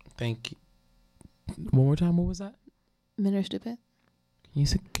 Thank you. One more time, what was that? Men are stupid. Can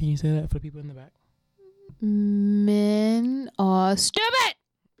you say that for the people in the back? Men are stupid.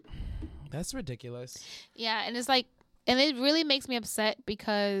 That's ridiculous. Yeah, and it's like, and it really makes me upset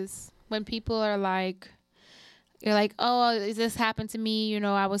because when people are like, You're like, oh, this happened to me? You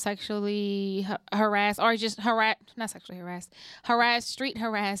know, I was sexually harassed, or just not sexually harassed, street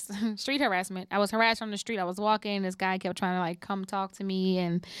harassment. I was harassed on the street. I was walking. This guy kept trying to like come talk to me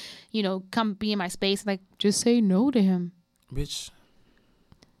and, you know, come be in my space. Like, just say no to him. Bitch.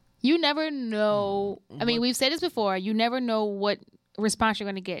 You never know. I mean, we've said this before. You never know what response you're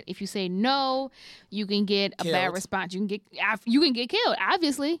going to get. If you say no, you can get a bad response. You can get killed.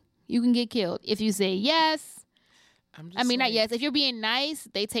 Obviously, you can get killed. If you say yes, not yes. If you're being nice,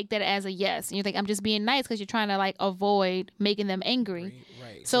 they take that as a yes. And you think, I'm just being nice because you're trying to like avoid making them angry.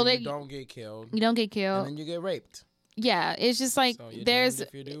 Right. So you don't get killed. You don't get killed. And then you get raped. Yeah. It's just like there's damned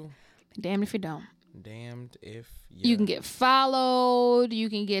if you do. Damned if you don't. Damned if you can get followed. You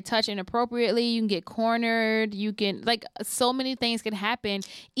can get touched inappropriately. You can get cornered. You can like so many things can happen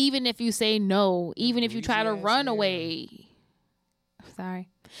even if you say no. Even if you try to run away. Sorry.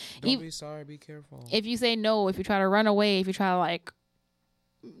 Don't be sorry. Be careful. If you say no, if you try to run away, if you try to like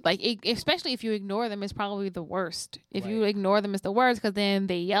especially if you ignore them, it's probably the worst. If you ignore them, it's the worst because then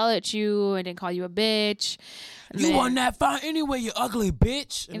they yell at you and then call you a bitch. You won that fight anyway, you ugly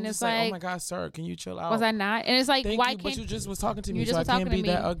bitch. And it's like, oh my God, sir, can you chill out? Was I not? And it's like, why can't? But you just was talking to me, so I can't be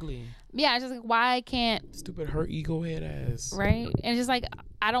that ugly. Yeah, it's just like, why can't? Stupid hurt ego head ass. Right, and it's just like,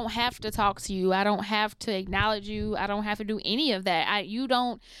 I don't have to talk to you. I don't have to acknowledge you. I don't have to do any of that. You're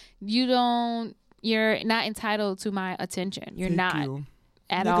not entitled to my attention. You're not.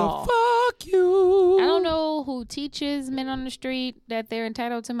 At all. Fuck you. I don't know who teaches men on the street that they're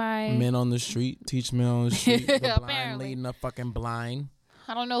entitled to my... Men on the street teach men on the street. The blind leading the fucking blind.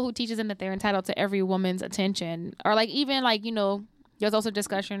 I don't know who teaches them that they're entitled to every woman's attention. Or like even like, you know, there's also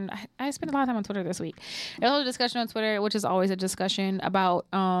discussion. I spent a lot of time on Twitter this week. There's also a discussion on Twitter, which is always a discussion about,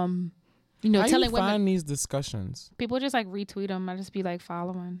 you know, telling women... find these discussions? People just like retweet them. I just be like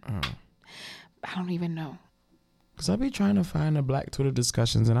following. I don't even know. Because I be trying to find the black Twitter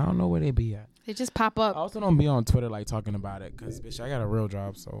discussions and I don't know where they be at. They just pop up. I also don't be on Twitter like talking about it because, bitch, I got a real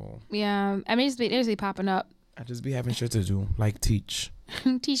job, so. Yeah. I mean, they just be popping up. I just be having shit to do, like teach.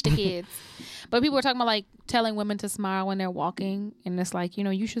 Teach the kids. But people were talking about like telling women to smile when they're walking. And it's like, you know,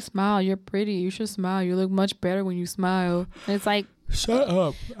 you should smile. You're pretty. You should smile. You look much better when you smile. And it's like. Shut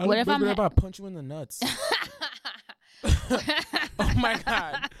up. What if I'm about to punch you in the nuts? Oh my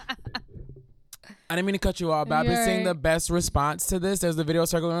God. I didn't mean to cut you off, but I've been seeing the best response to this. There's a video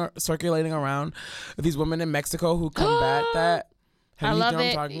circulating around of these women in Mexico who combat that. Have you know what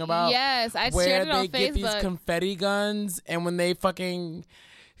I'm talking about? Yes, I where shared it on they get these confetti guns, and when they fucking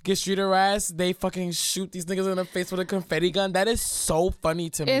get street harassed, they fucking shoot these niggas in the face with a confetti gun. That is so funny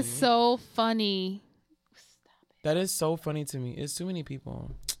to me. It's so funny. That is so funny to me. It's too many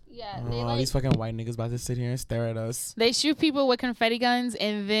people. Yeah, these fucking white niggas about to sit here and stare at us. They shoot people with confetti guns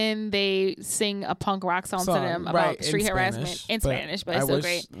and then they sing a punk rock song to them about street harassment in Spanish, but it's so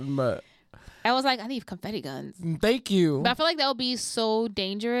great. But I was like, I need confetti guns. Thank you. But I feel like that would be so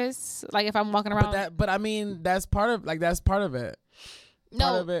dangerous. Like if I'm walking around. But I mean, that's part of it.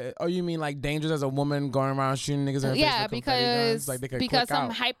 Part of it. Oh, you mean like dangerous as a woman going around shooting niggas in the face with confetti guns? Like they could because some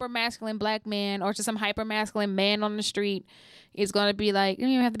out. hyper masculine black man or just some hyper masculine man on the street is gonna be like, you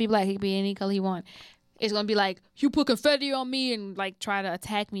don't even have to be black, he can be any color he want. It's gonna be like, you put confetti on me and like try to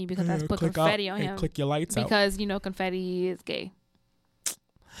attack me because I put confetti on him. Click your lights out. Because you know confetti is gay.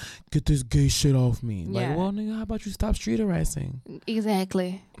 Get this gay shit off me. Yeah. Like, well, nigga, how about you stop street harassing?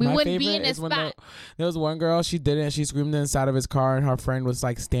 Exactly. We wouldn't be in this spot. There was one girl, she did it and she screamed inside of his car and her friend was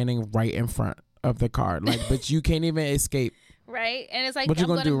like standing right in front of the car. Like, but you can't even escape. Right? And it's like, what you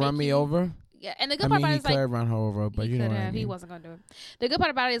gonna do, run me over? Yeah, and the good part about it is like, he could have run her over, but you know what I mean. He wasn't gonna do it. The good part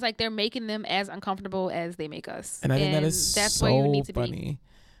about it is like they're making them as uncomfortable as they make us, and I think that's so where you need to funny. Be.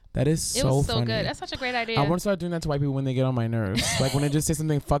 That is so funny. It was so good. That's such a great idea. I want to start doing that to white people when they get on my nerves, like when they just say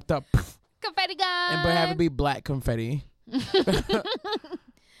something fucked up. Confetti gun. But have it be black confetti.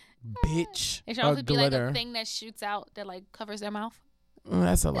 Bitch. It should also be like a thing that shoots out that like covers their mouth.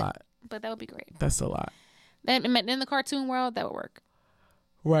 That's a lot. But that would be great. That's a lot. Then in the cartoon world, that would work.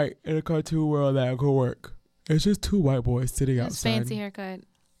 Right. In a cartoon world, that could work. It's just two white boys sitting outside. Fancy haircut.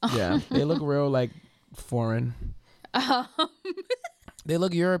 Yeah. They look real like foreign. They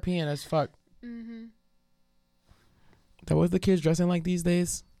look European as fuck. Mm-hmm. That was the kids dressing like these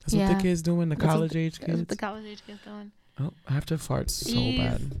days? That's what the kids doing, the college age kids? That's what the college age kids doing. Oh, I have to fart so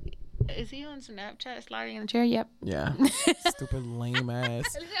bad. Is he on Snapchat sliding in the chair? Yep. Yeah. Stupid lame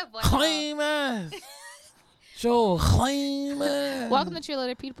ass. Lame ass. Show lame ass. Welcome to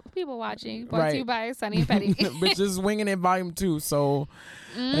Cheerleader People Watching. Brought to you by Sunny and Petty. But just winging it volume 2. So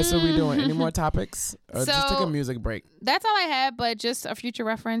that's what we're doing. Any more topics? Or just take a music break. That's all I had, but just a future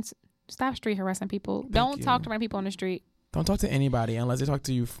reference. Stop street harassing people. Don't talk to random people on the street. Don't talk to anybody unless they talk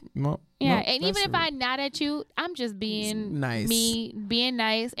to you. And even if I nod at you, I'm just being nice. Being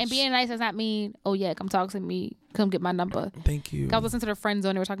nice. And being nice does not mean, oh yeah, come talk to me. Come get my number. Thank you. I was listening to the friend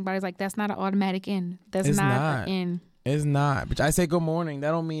zone. They were talking about it. It's like, that's not an automatic in. That's not an in. It's not. But I say good morning.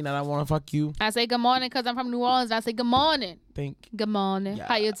 That don't mean that I want to fuck you. I say good morning because I'm from New Orleans. I say good morning. Good morning. Yeah.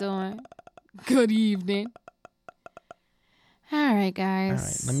 How you doing? Good evening. All right, guys. All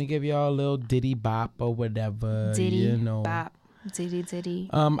right. Let me give y'all a little ditty bop or whatever. Ditty bop. Ditty.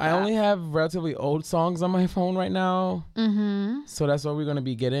 I only have relatively old songs on my phone right now. Mm-hmm. So that's what we're gonna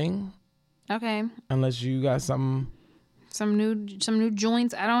be getting. Okay. Unless you got some new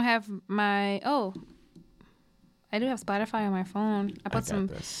joints. I don't have my I do have Spotify on my phone. I put some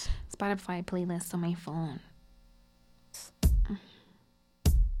Spotify playlists on my phone.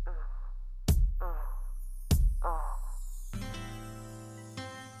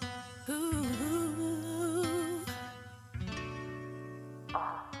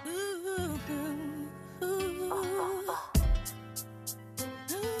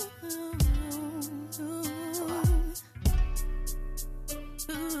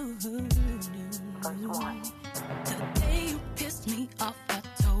 The day you pissed me off, I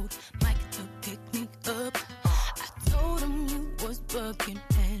told Mike to pick me up. I told him you was bugging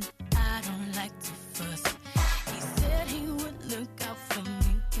and I don't like to fuss. He said he would look out for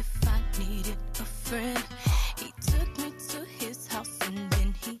me if I needed a friend. He took me to his house and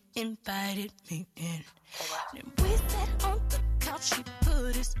then he invited me in. And we sat on the couch, he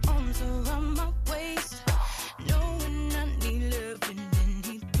put his arms around my waist, knowing I need love, and then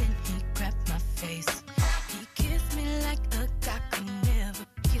he grabbed my face. He kissed me like a guy could never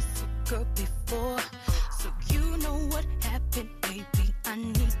kiss a girl before. So you know what happened, baby. I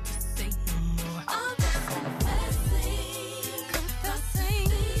need to say no more. I'm just confessing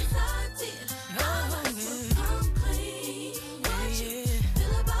things I did. I might as well come clean. What you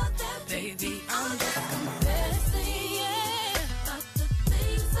feel about that, baby? I'm just confessing, about the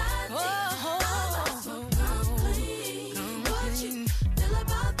things I did. I might as well come clean. What you feel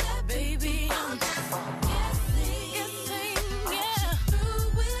about that, baby? I'm just guessing, yeah. Through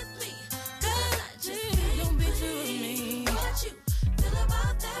with me, I just don't be to me. What you feel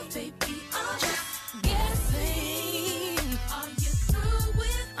about that, baby? I'm just guessing. Are you through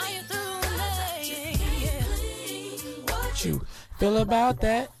with me? Are you through with me? What you feel about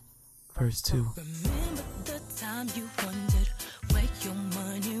that? Verse 2. Remember the time you wondered where your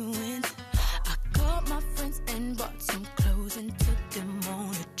money went? I called my friends and bought some clothes and took them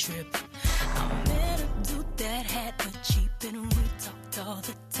on a trip. I met a dude that had a Jeep and we talked all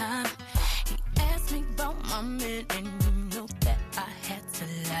the time. He asked me about my man and you know that I had to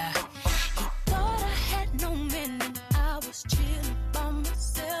lie. He thought I had no man and I was chilling by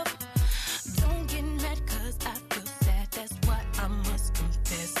myself. Don't get mad cause I feel sad, that's why I must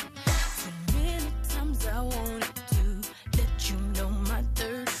confess. Too many times I wanted to let you know my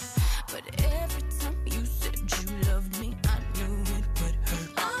dirt, but every time you said you loved me, I knew it would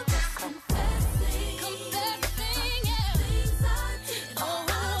hurt. I'm just confessing, yeah. Things I did. Oh,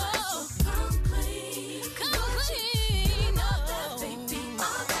 come clean. About that, baby.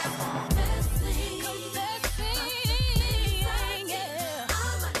 I'm just confessing, yeah. I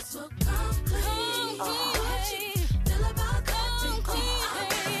might as well come clean. What you feel about that, baby?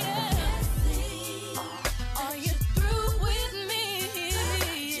 Are you through with me?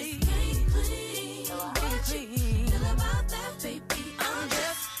 Just ain't clean. What you feel about that, baby? I'm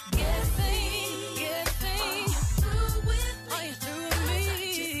just guessing. Are you through with me? Are you through with me?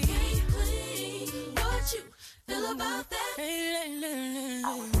 Just ain't clean. What you feel about that? I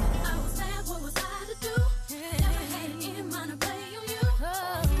was mad, what was I to do? Never had it in mind to play on you.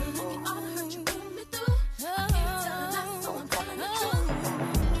 Look at all the hurt you put me through. I can't tell a lie, so I'm telling the truth.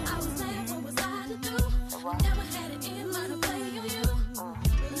 I was mad, what was I to do? Never had it in mind to play on you.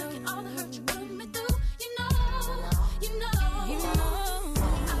 Look at all the hurt you put me through. You know.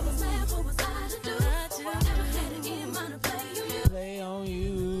 I was mad, what was I to do? Never had it in mind to play on you. Play on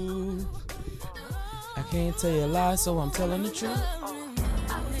you. I can't tell you a lie, so I'm telling the truth.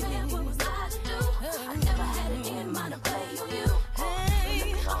 I was mad, what was I to do? I never had it in mind to play on you. Look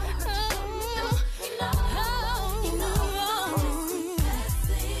at all the hurt you put me through. You know.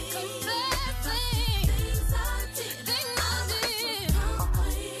 Confessing, things I did. Come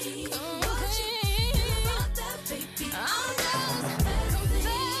clean. What you feel about that, baby? I'm just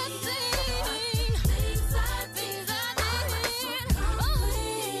confessing, things I did. I might as well come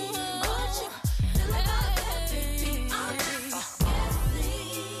clean. What you feel about that, baby? I'm just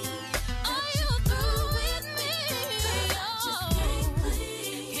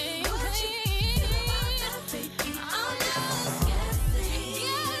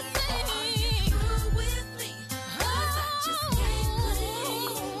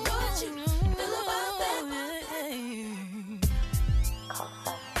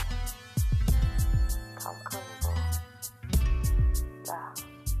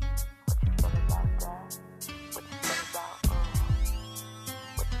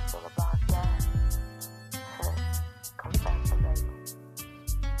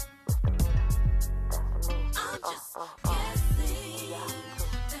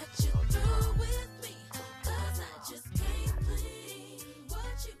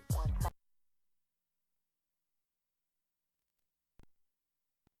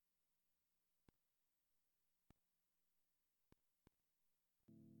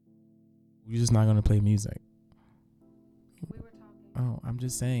We're just not gonna play music. Oh, I'm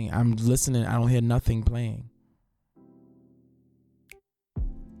just saying. I'm listening. I don't hear nothing playing.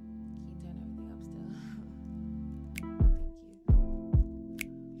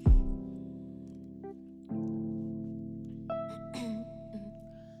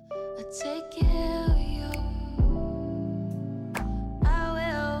 Take care of you. I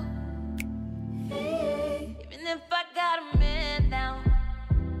will. Hey. Even if I got a man now,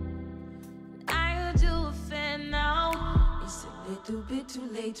 I heard you a fan now. It's a little bit too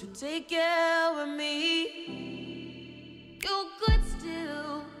late to take care of me. You could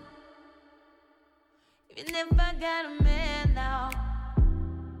still. Even if I got a man now,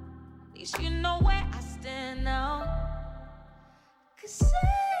 at least you know where I stand now. 'Cause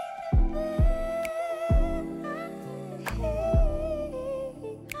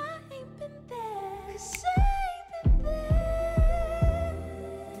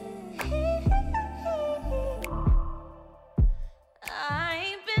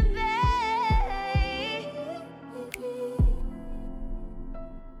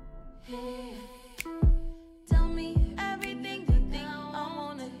tell me everything you think I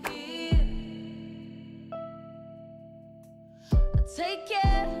wanna hear. I'll take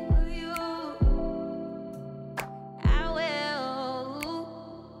care of you. I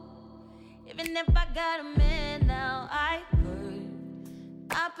will. Even if I got a man now, I heard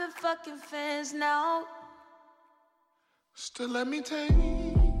I've been fucking fans now. Still let me take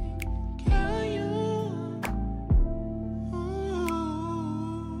care of you.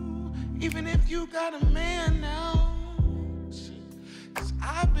 Ooh, even if you got a man now. Cause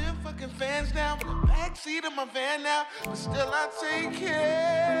I've been fucking fans now in the backseat of my van now. But still I take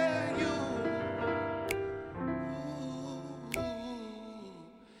care of you. Ooh,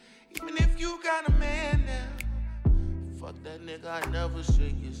 even if you got a man now. Fuck that nigga, I never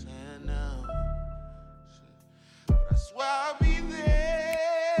shake his hand now. But I swear I'll be there.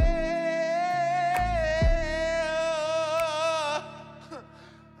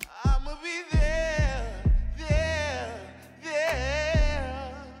 I'ma be there.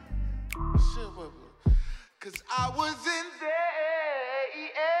 Shit, but 'cause I wasn't there.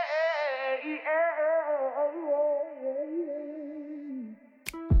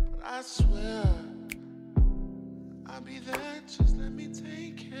 But I swear I'll be there. Just let me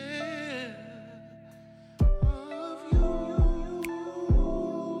take care of you.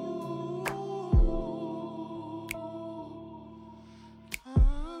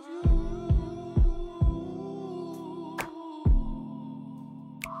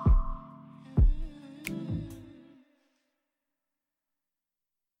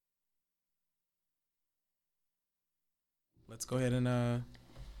 Let's go ahead and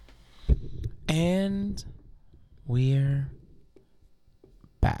we're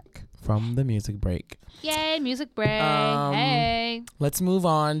back from the music break. Yay, music break. Hey. Let's move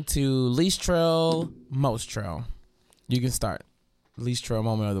on to least trail, most trail. You can start. Least trail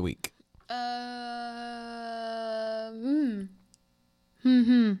moment of the week.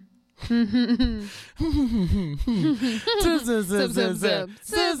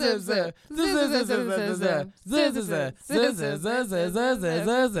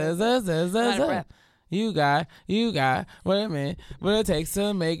 You got what it takes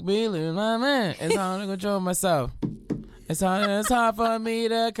to make me lose my mind. It's hard to control myself. It's hard for me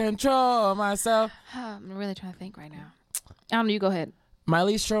to control myself. I'm really trying to think right now. I don't know, you go ahead. My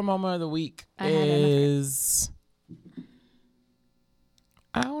least trail moment of the week is,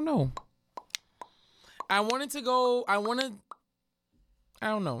 I don't know. I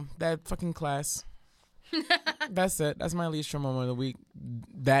don't know. That fucking class. That's it. That's my least trail moment of the week.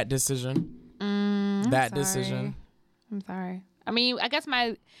 That decision. Decision. I'm sorry. I mean, I guess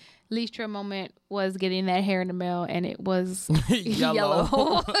my least trail moment was getting that hair in the mail, and it was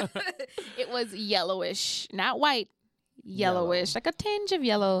yellow. It was yellowish, not white. Yellowish, like a tinge of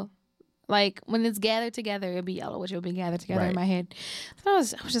yellow. Like when it's gathered together, it'll be yellowish. It'll be gathered together in my head. So I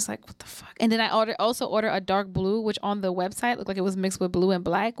was just like, what the fuck? And then I also ordered a dark blue, which on the website looked like it was mixed with blue and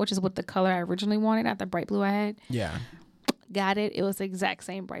black, which is what the color I originally wanted, not the bright blue I had. Yeah. Got it. It was the exact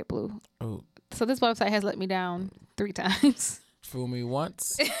same bright blue. Oh. So this website has let me down 3 times. Fool me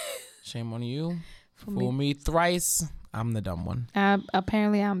once. Shame on you. Fool me thrice. I'm the dumb one.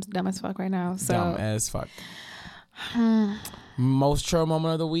 Apparently I'm dumb as fuck right now. So. Dumb as fuck. Most trail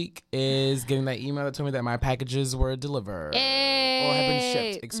moment of the week is getting that email that told me that my packages were delivered. Hey. Or have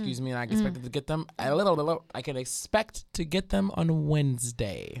been shipped. Excuse me. And I expected to get them I can expect to get them on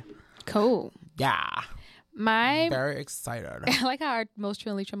Wednesday. Cool. Yeah. Very excited. I like how our most true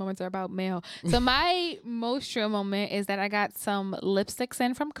and least true moments are about mail. So my most true moment is that I got some lipsticks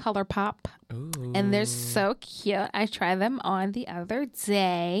in from ColourPop. Ooh. And they're so cute. I tried them on the other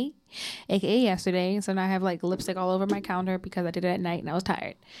day, aka yesterday. So now I have like lipstick all over my counter because I did it at night and I was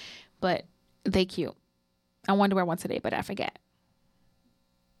tired. But they cute. I wanted to wear one today, but I forget.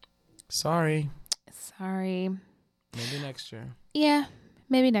 Sorry. Maybe next year. Yeah,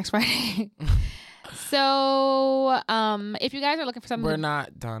 maybe next Friday. So, if you guys are looking for something, we're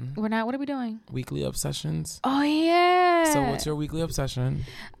not done. What are we doing? Weekly obsessions. Oh yeah. So, what's your weekly obsession?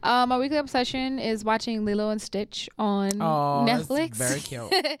 My weekly obsession is watching Lilo and Stitch on Netflix. That's very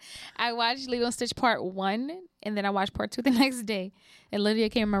cute. I watched Lilo and Stitch Part 1, and then I watched Part 2 the next day. And Lydia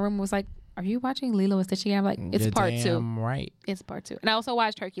came in my room and was like, "Are you watching Lilo and Stitch again?" I'm like, "It's You're Part 2." Right. It's Part 2. And I also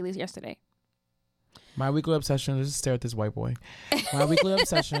watched Hercules yesterday. My weekly obsession is to stare at this white boy. My weekly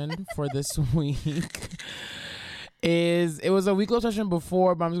obsession for this week it was a weekly obsession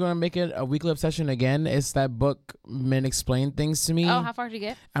before, but I'm just going to make it a weekly obsession again. It's that book, Men Explain Things to Me. Oh, how far did you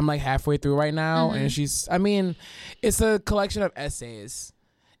get? I'm like halfway through right now. And it's a collection of essays.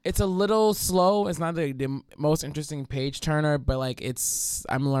 It's a little slow. It's not the most interesting page turner, but like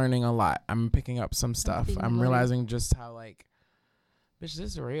I'm learning a lot. I'm picking up some stuff. I'm realizing just how like, bitch,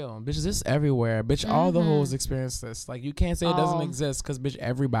 this is real. Bitch, this is everywhere. Bitch, all the hoes experience this. Like, you can't say it doesn't exist because, bitch,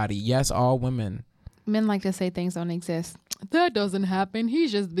 everybody. Yes, all women. Men like to say things don't exist. That doesn't happen.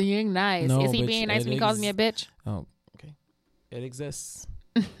 He's just being nice. No, is he being nice when he calls me a bitch? Oh, okay. It exists.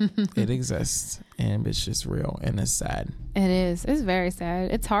 It exists. And bitch, it's real. And it's sad. It is. It's very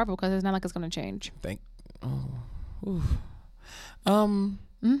sad. It's horrible because it's not like it's going to change. But on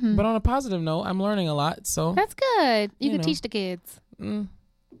a positive note, I'm learning a lot. So that's good. You can teach the kids.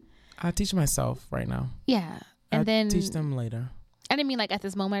 I teach myself right now. Yeah. And then teach them later. I didn't mean like at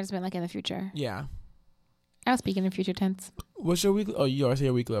this moment. I just meant like in the future. Yeah. I was speaking in future tense. What's your weekly? Oh, you already say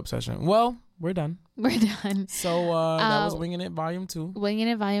your weekly obsession. Well, we're done. So that was Winging It Volume 2. Winging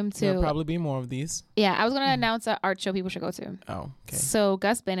It Volume 2. There'll probably be more of these. Yeah. I was going to announce an art show people should go to. Oh, okay. So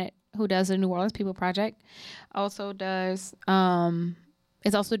Gus Bennett, who does the New Orleans People Project, also does...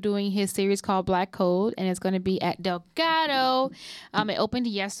 is also doing his series called Black Code, and it's going to be at Delgado. It opened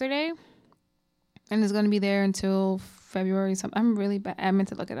yesterday, and it's going to be there until February. I'm really bad. I meant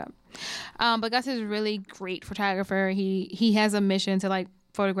to look it up. But Gus is a really great photographer. He has a mission to like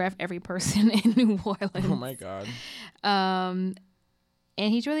photograph every person in New Orleans. Oh my God. And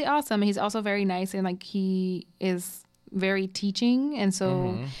he's really awesome. He's also very nice, and like he is very teaching. And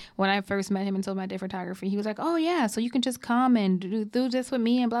so when I first met him and told him I did photography, he was like, "Oh yeah, so you can just come and do this with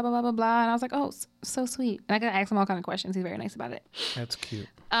me and blah blah blah blah blah." And I was like, "Oh, so sweet." And I got to ask him all kind of questions. He's very nice about it. That's cute.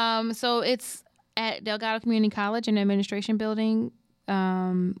 So it's at Delgado Community College in the administration building.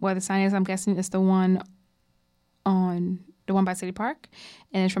 Where the sign is, I'm guessing it's the one by City Park,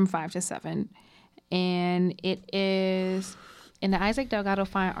 and it's from 5 to 7, and it is in the Isaac Delgado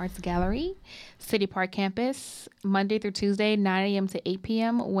Fine Arts Gallery, City Park campus, Monday through Tuesday, 9 a.m. to 8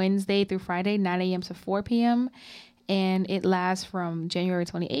 p.m., Wednesday through Friday, 9 a.m. to 4 p.m., and it lasts from January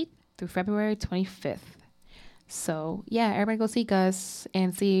 28th through February 25th. So, yeah, everybody go see Gus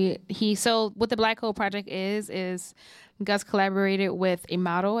and see. So what the Black Code Project is Gus collaborated with a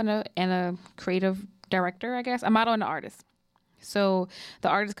model and a creative director, I guess, a model and an artist. So the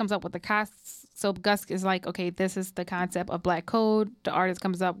artist comes up with the costs. So Gus is like, okay, this is the concept of Black Code. The artist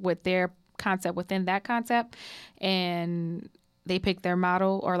comes up with their concept within that concept, and they pick their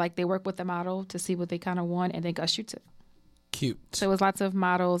model, or like they work with the model to see what they kind of want, and then Gus shoots it. Cute. So it was lots of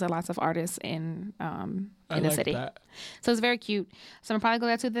models and lots of artists in the city. That. So it's very cute. So I'm probably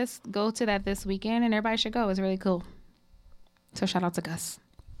go to that this weekend, and everybody should go. It's really cool. So shout out to Gus.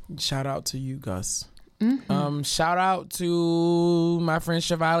 Shout out to you, Gus. Shout out to my friend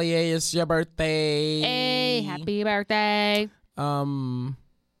Chevalier. It's your birthday. Hey, happy birthday.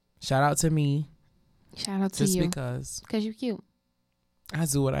 Shout out to me. Shout out to you. Just because you're cute. I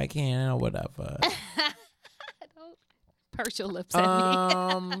do what I can or whatever. Don't purse your lips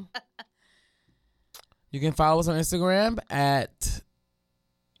at me. You can follow us on Instagram at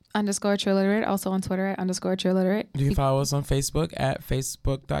 _TrillLiterate. Also on Twitter at _TrillLiterate. You can follow us on Facebook at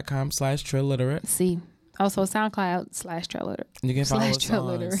facebook.com/TrillLiterate. See. Also SoundCloud /TrillLiterate. You can follow us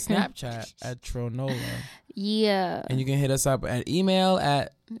on Snapchat at Trillnola. Yeah. And you can hit us up at email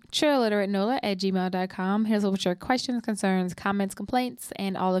at TrillLiterateNola@gmail.com. Hit us up with your questions, concerns, comments, complaints,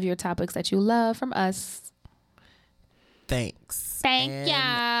 and all of your topics that you love from us. Thanks. Thank ya.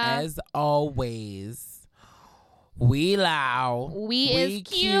 As always, we loud, we is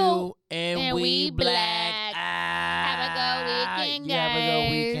cute, and we black. Have a good weekend, guys. Have a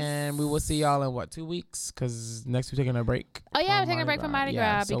good weekend. We will see y'all in 2 weeks? Because next week we're taking a break. Oh yeah, we're taking a break from Mardi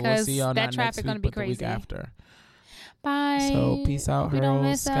Gras so because we'll see y'all that traffic gonna be crazy. The week after. Bye. So peace out, Hope you don't Hurl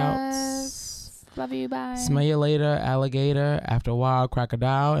miss Scouts. us. Love you. Bye. Smell you later, alligator. After a while,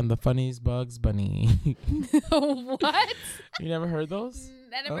 crocodile, and the funniest Bugs Bunny. What? You never heard those?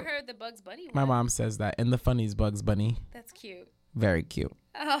 I never heard the Bugs Bunny one. My mom says that. And the funniest Bugs Bunny. That's cute. Very cute.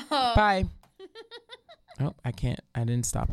 Oh. Bye. Oh, I can't. I didn't stop.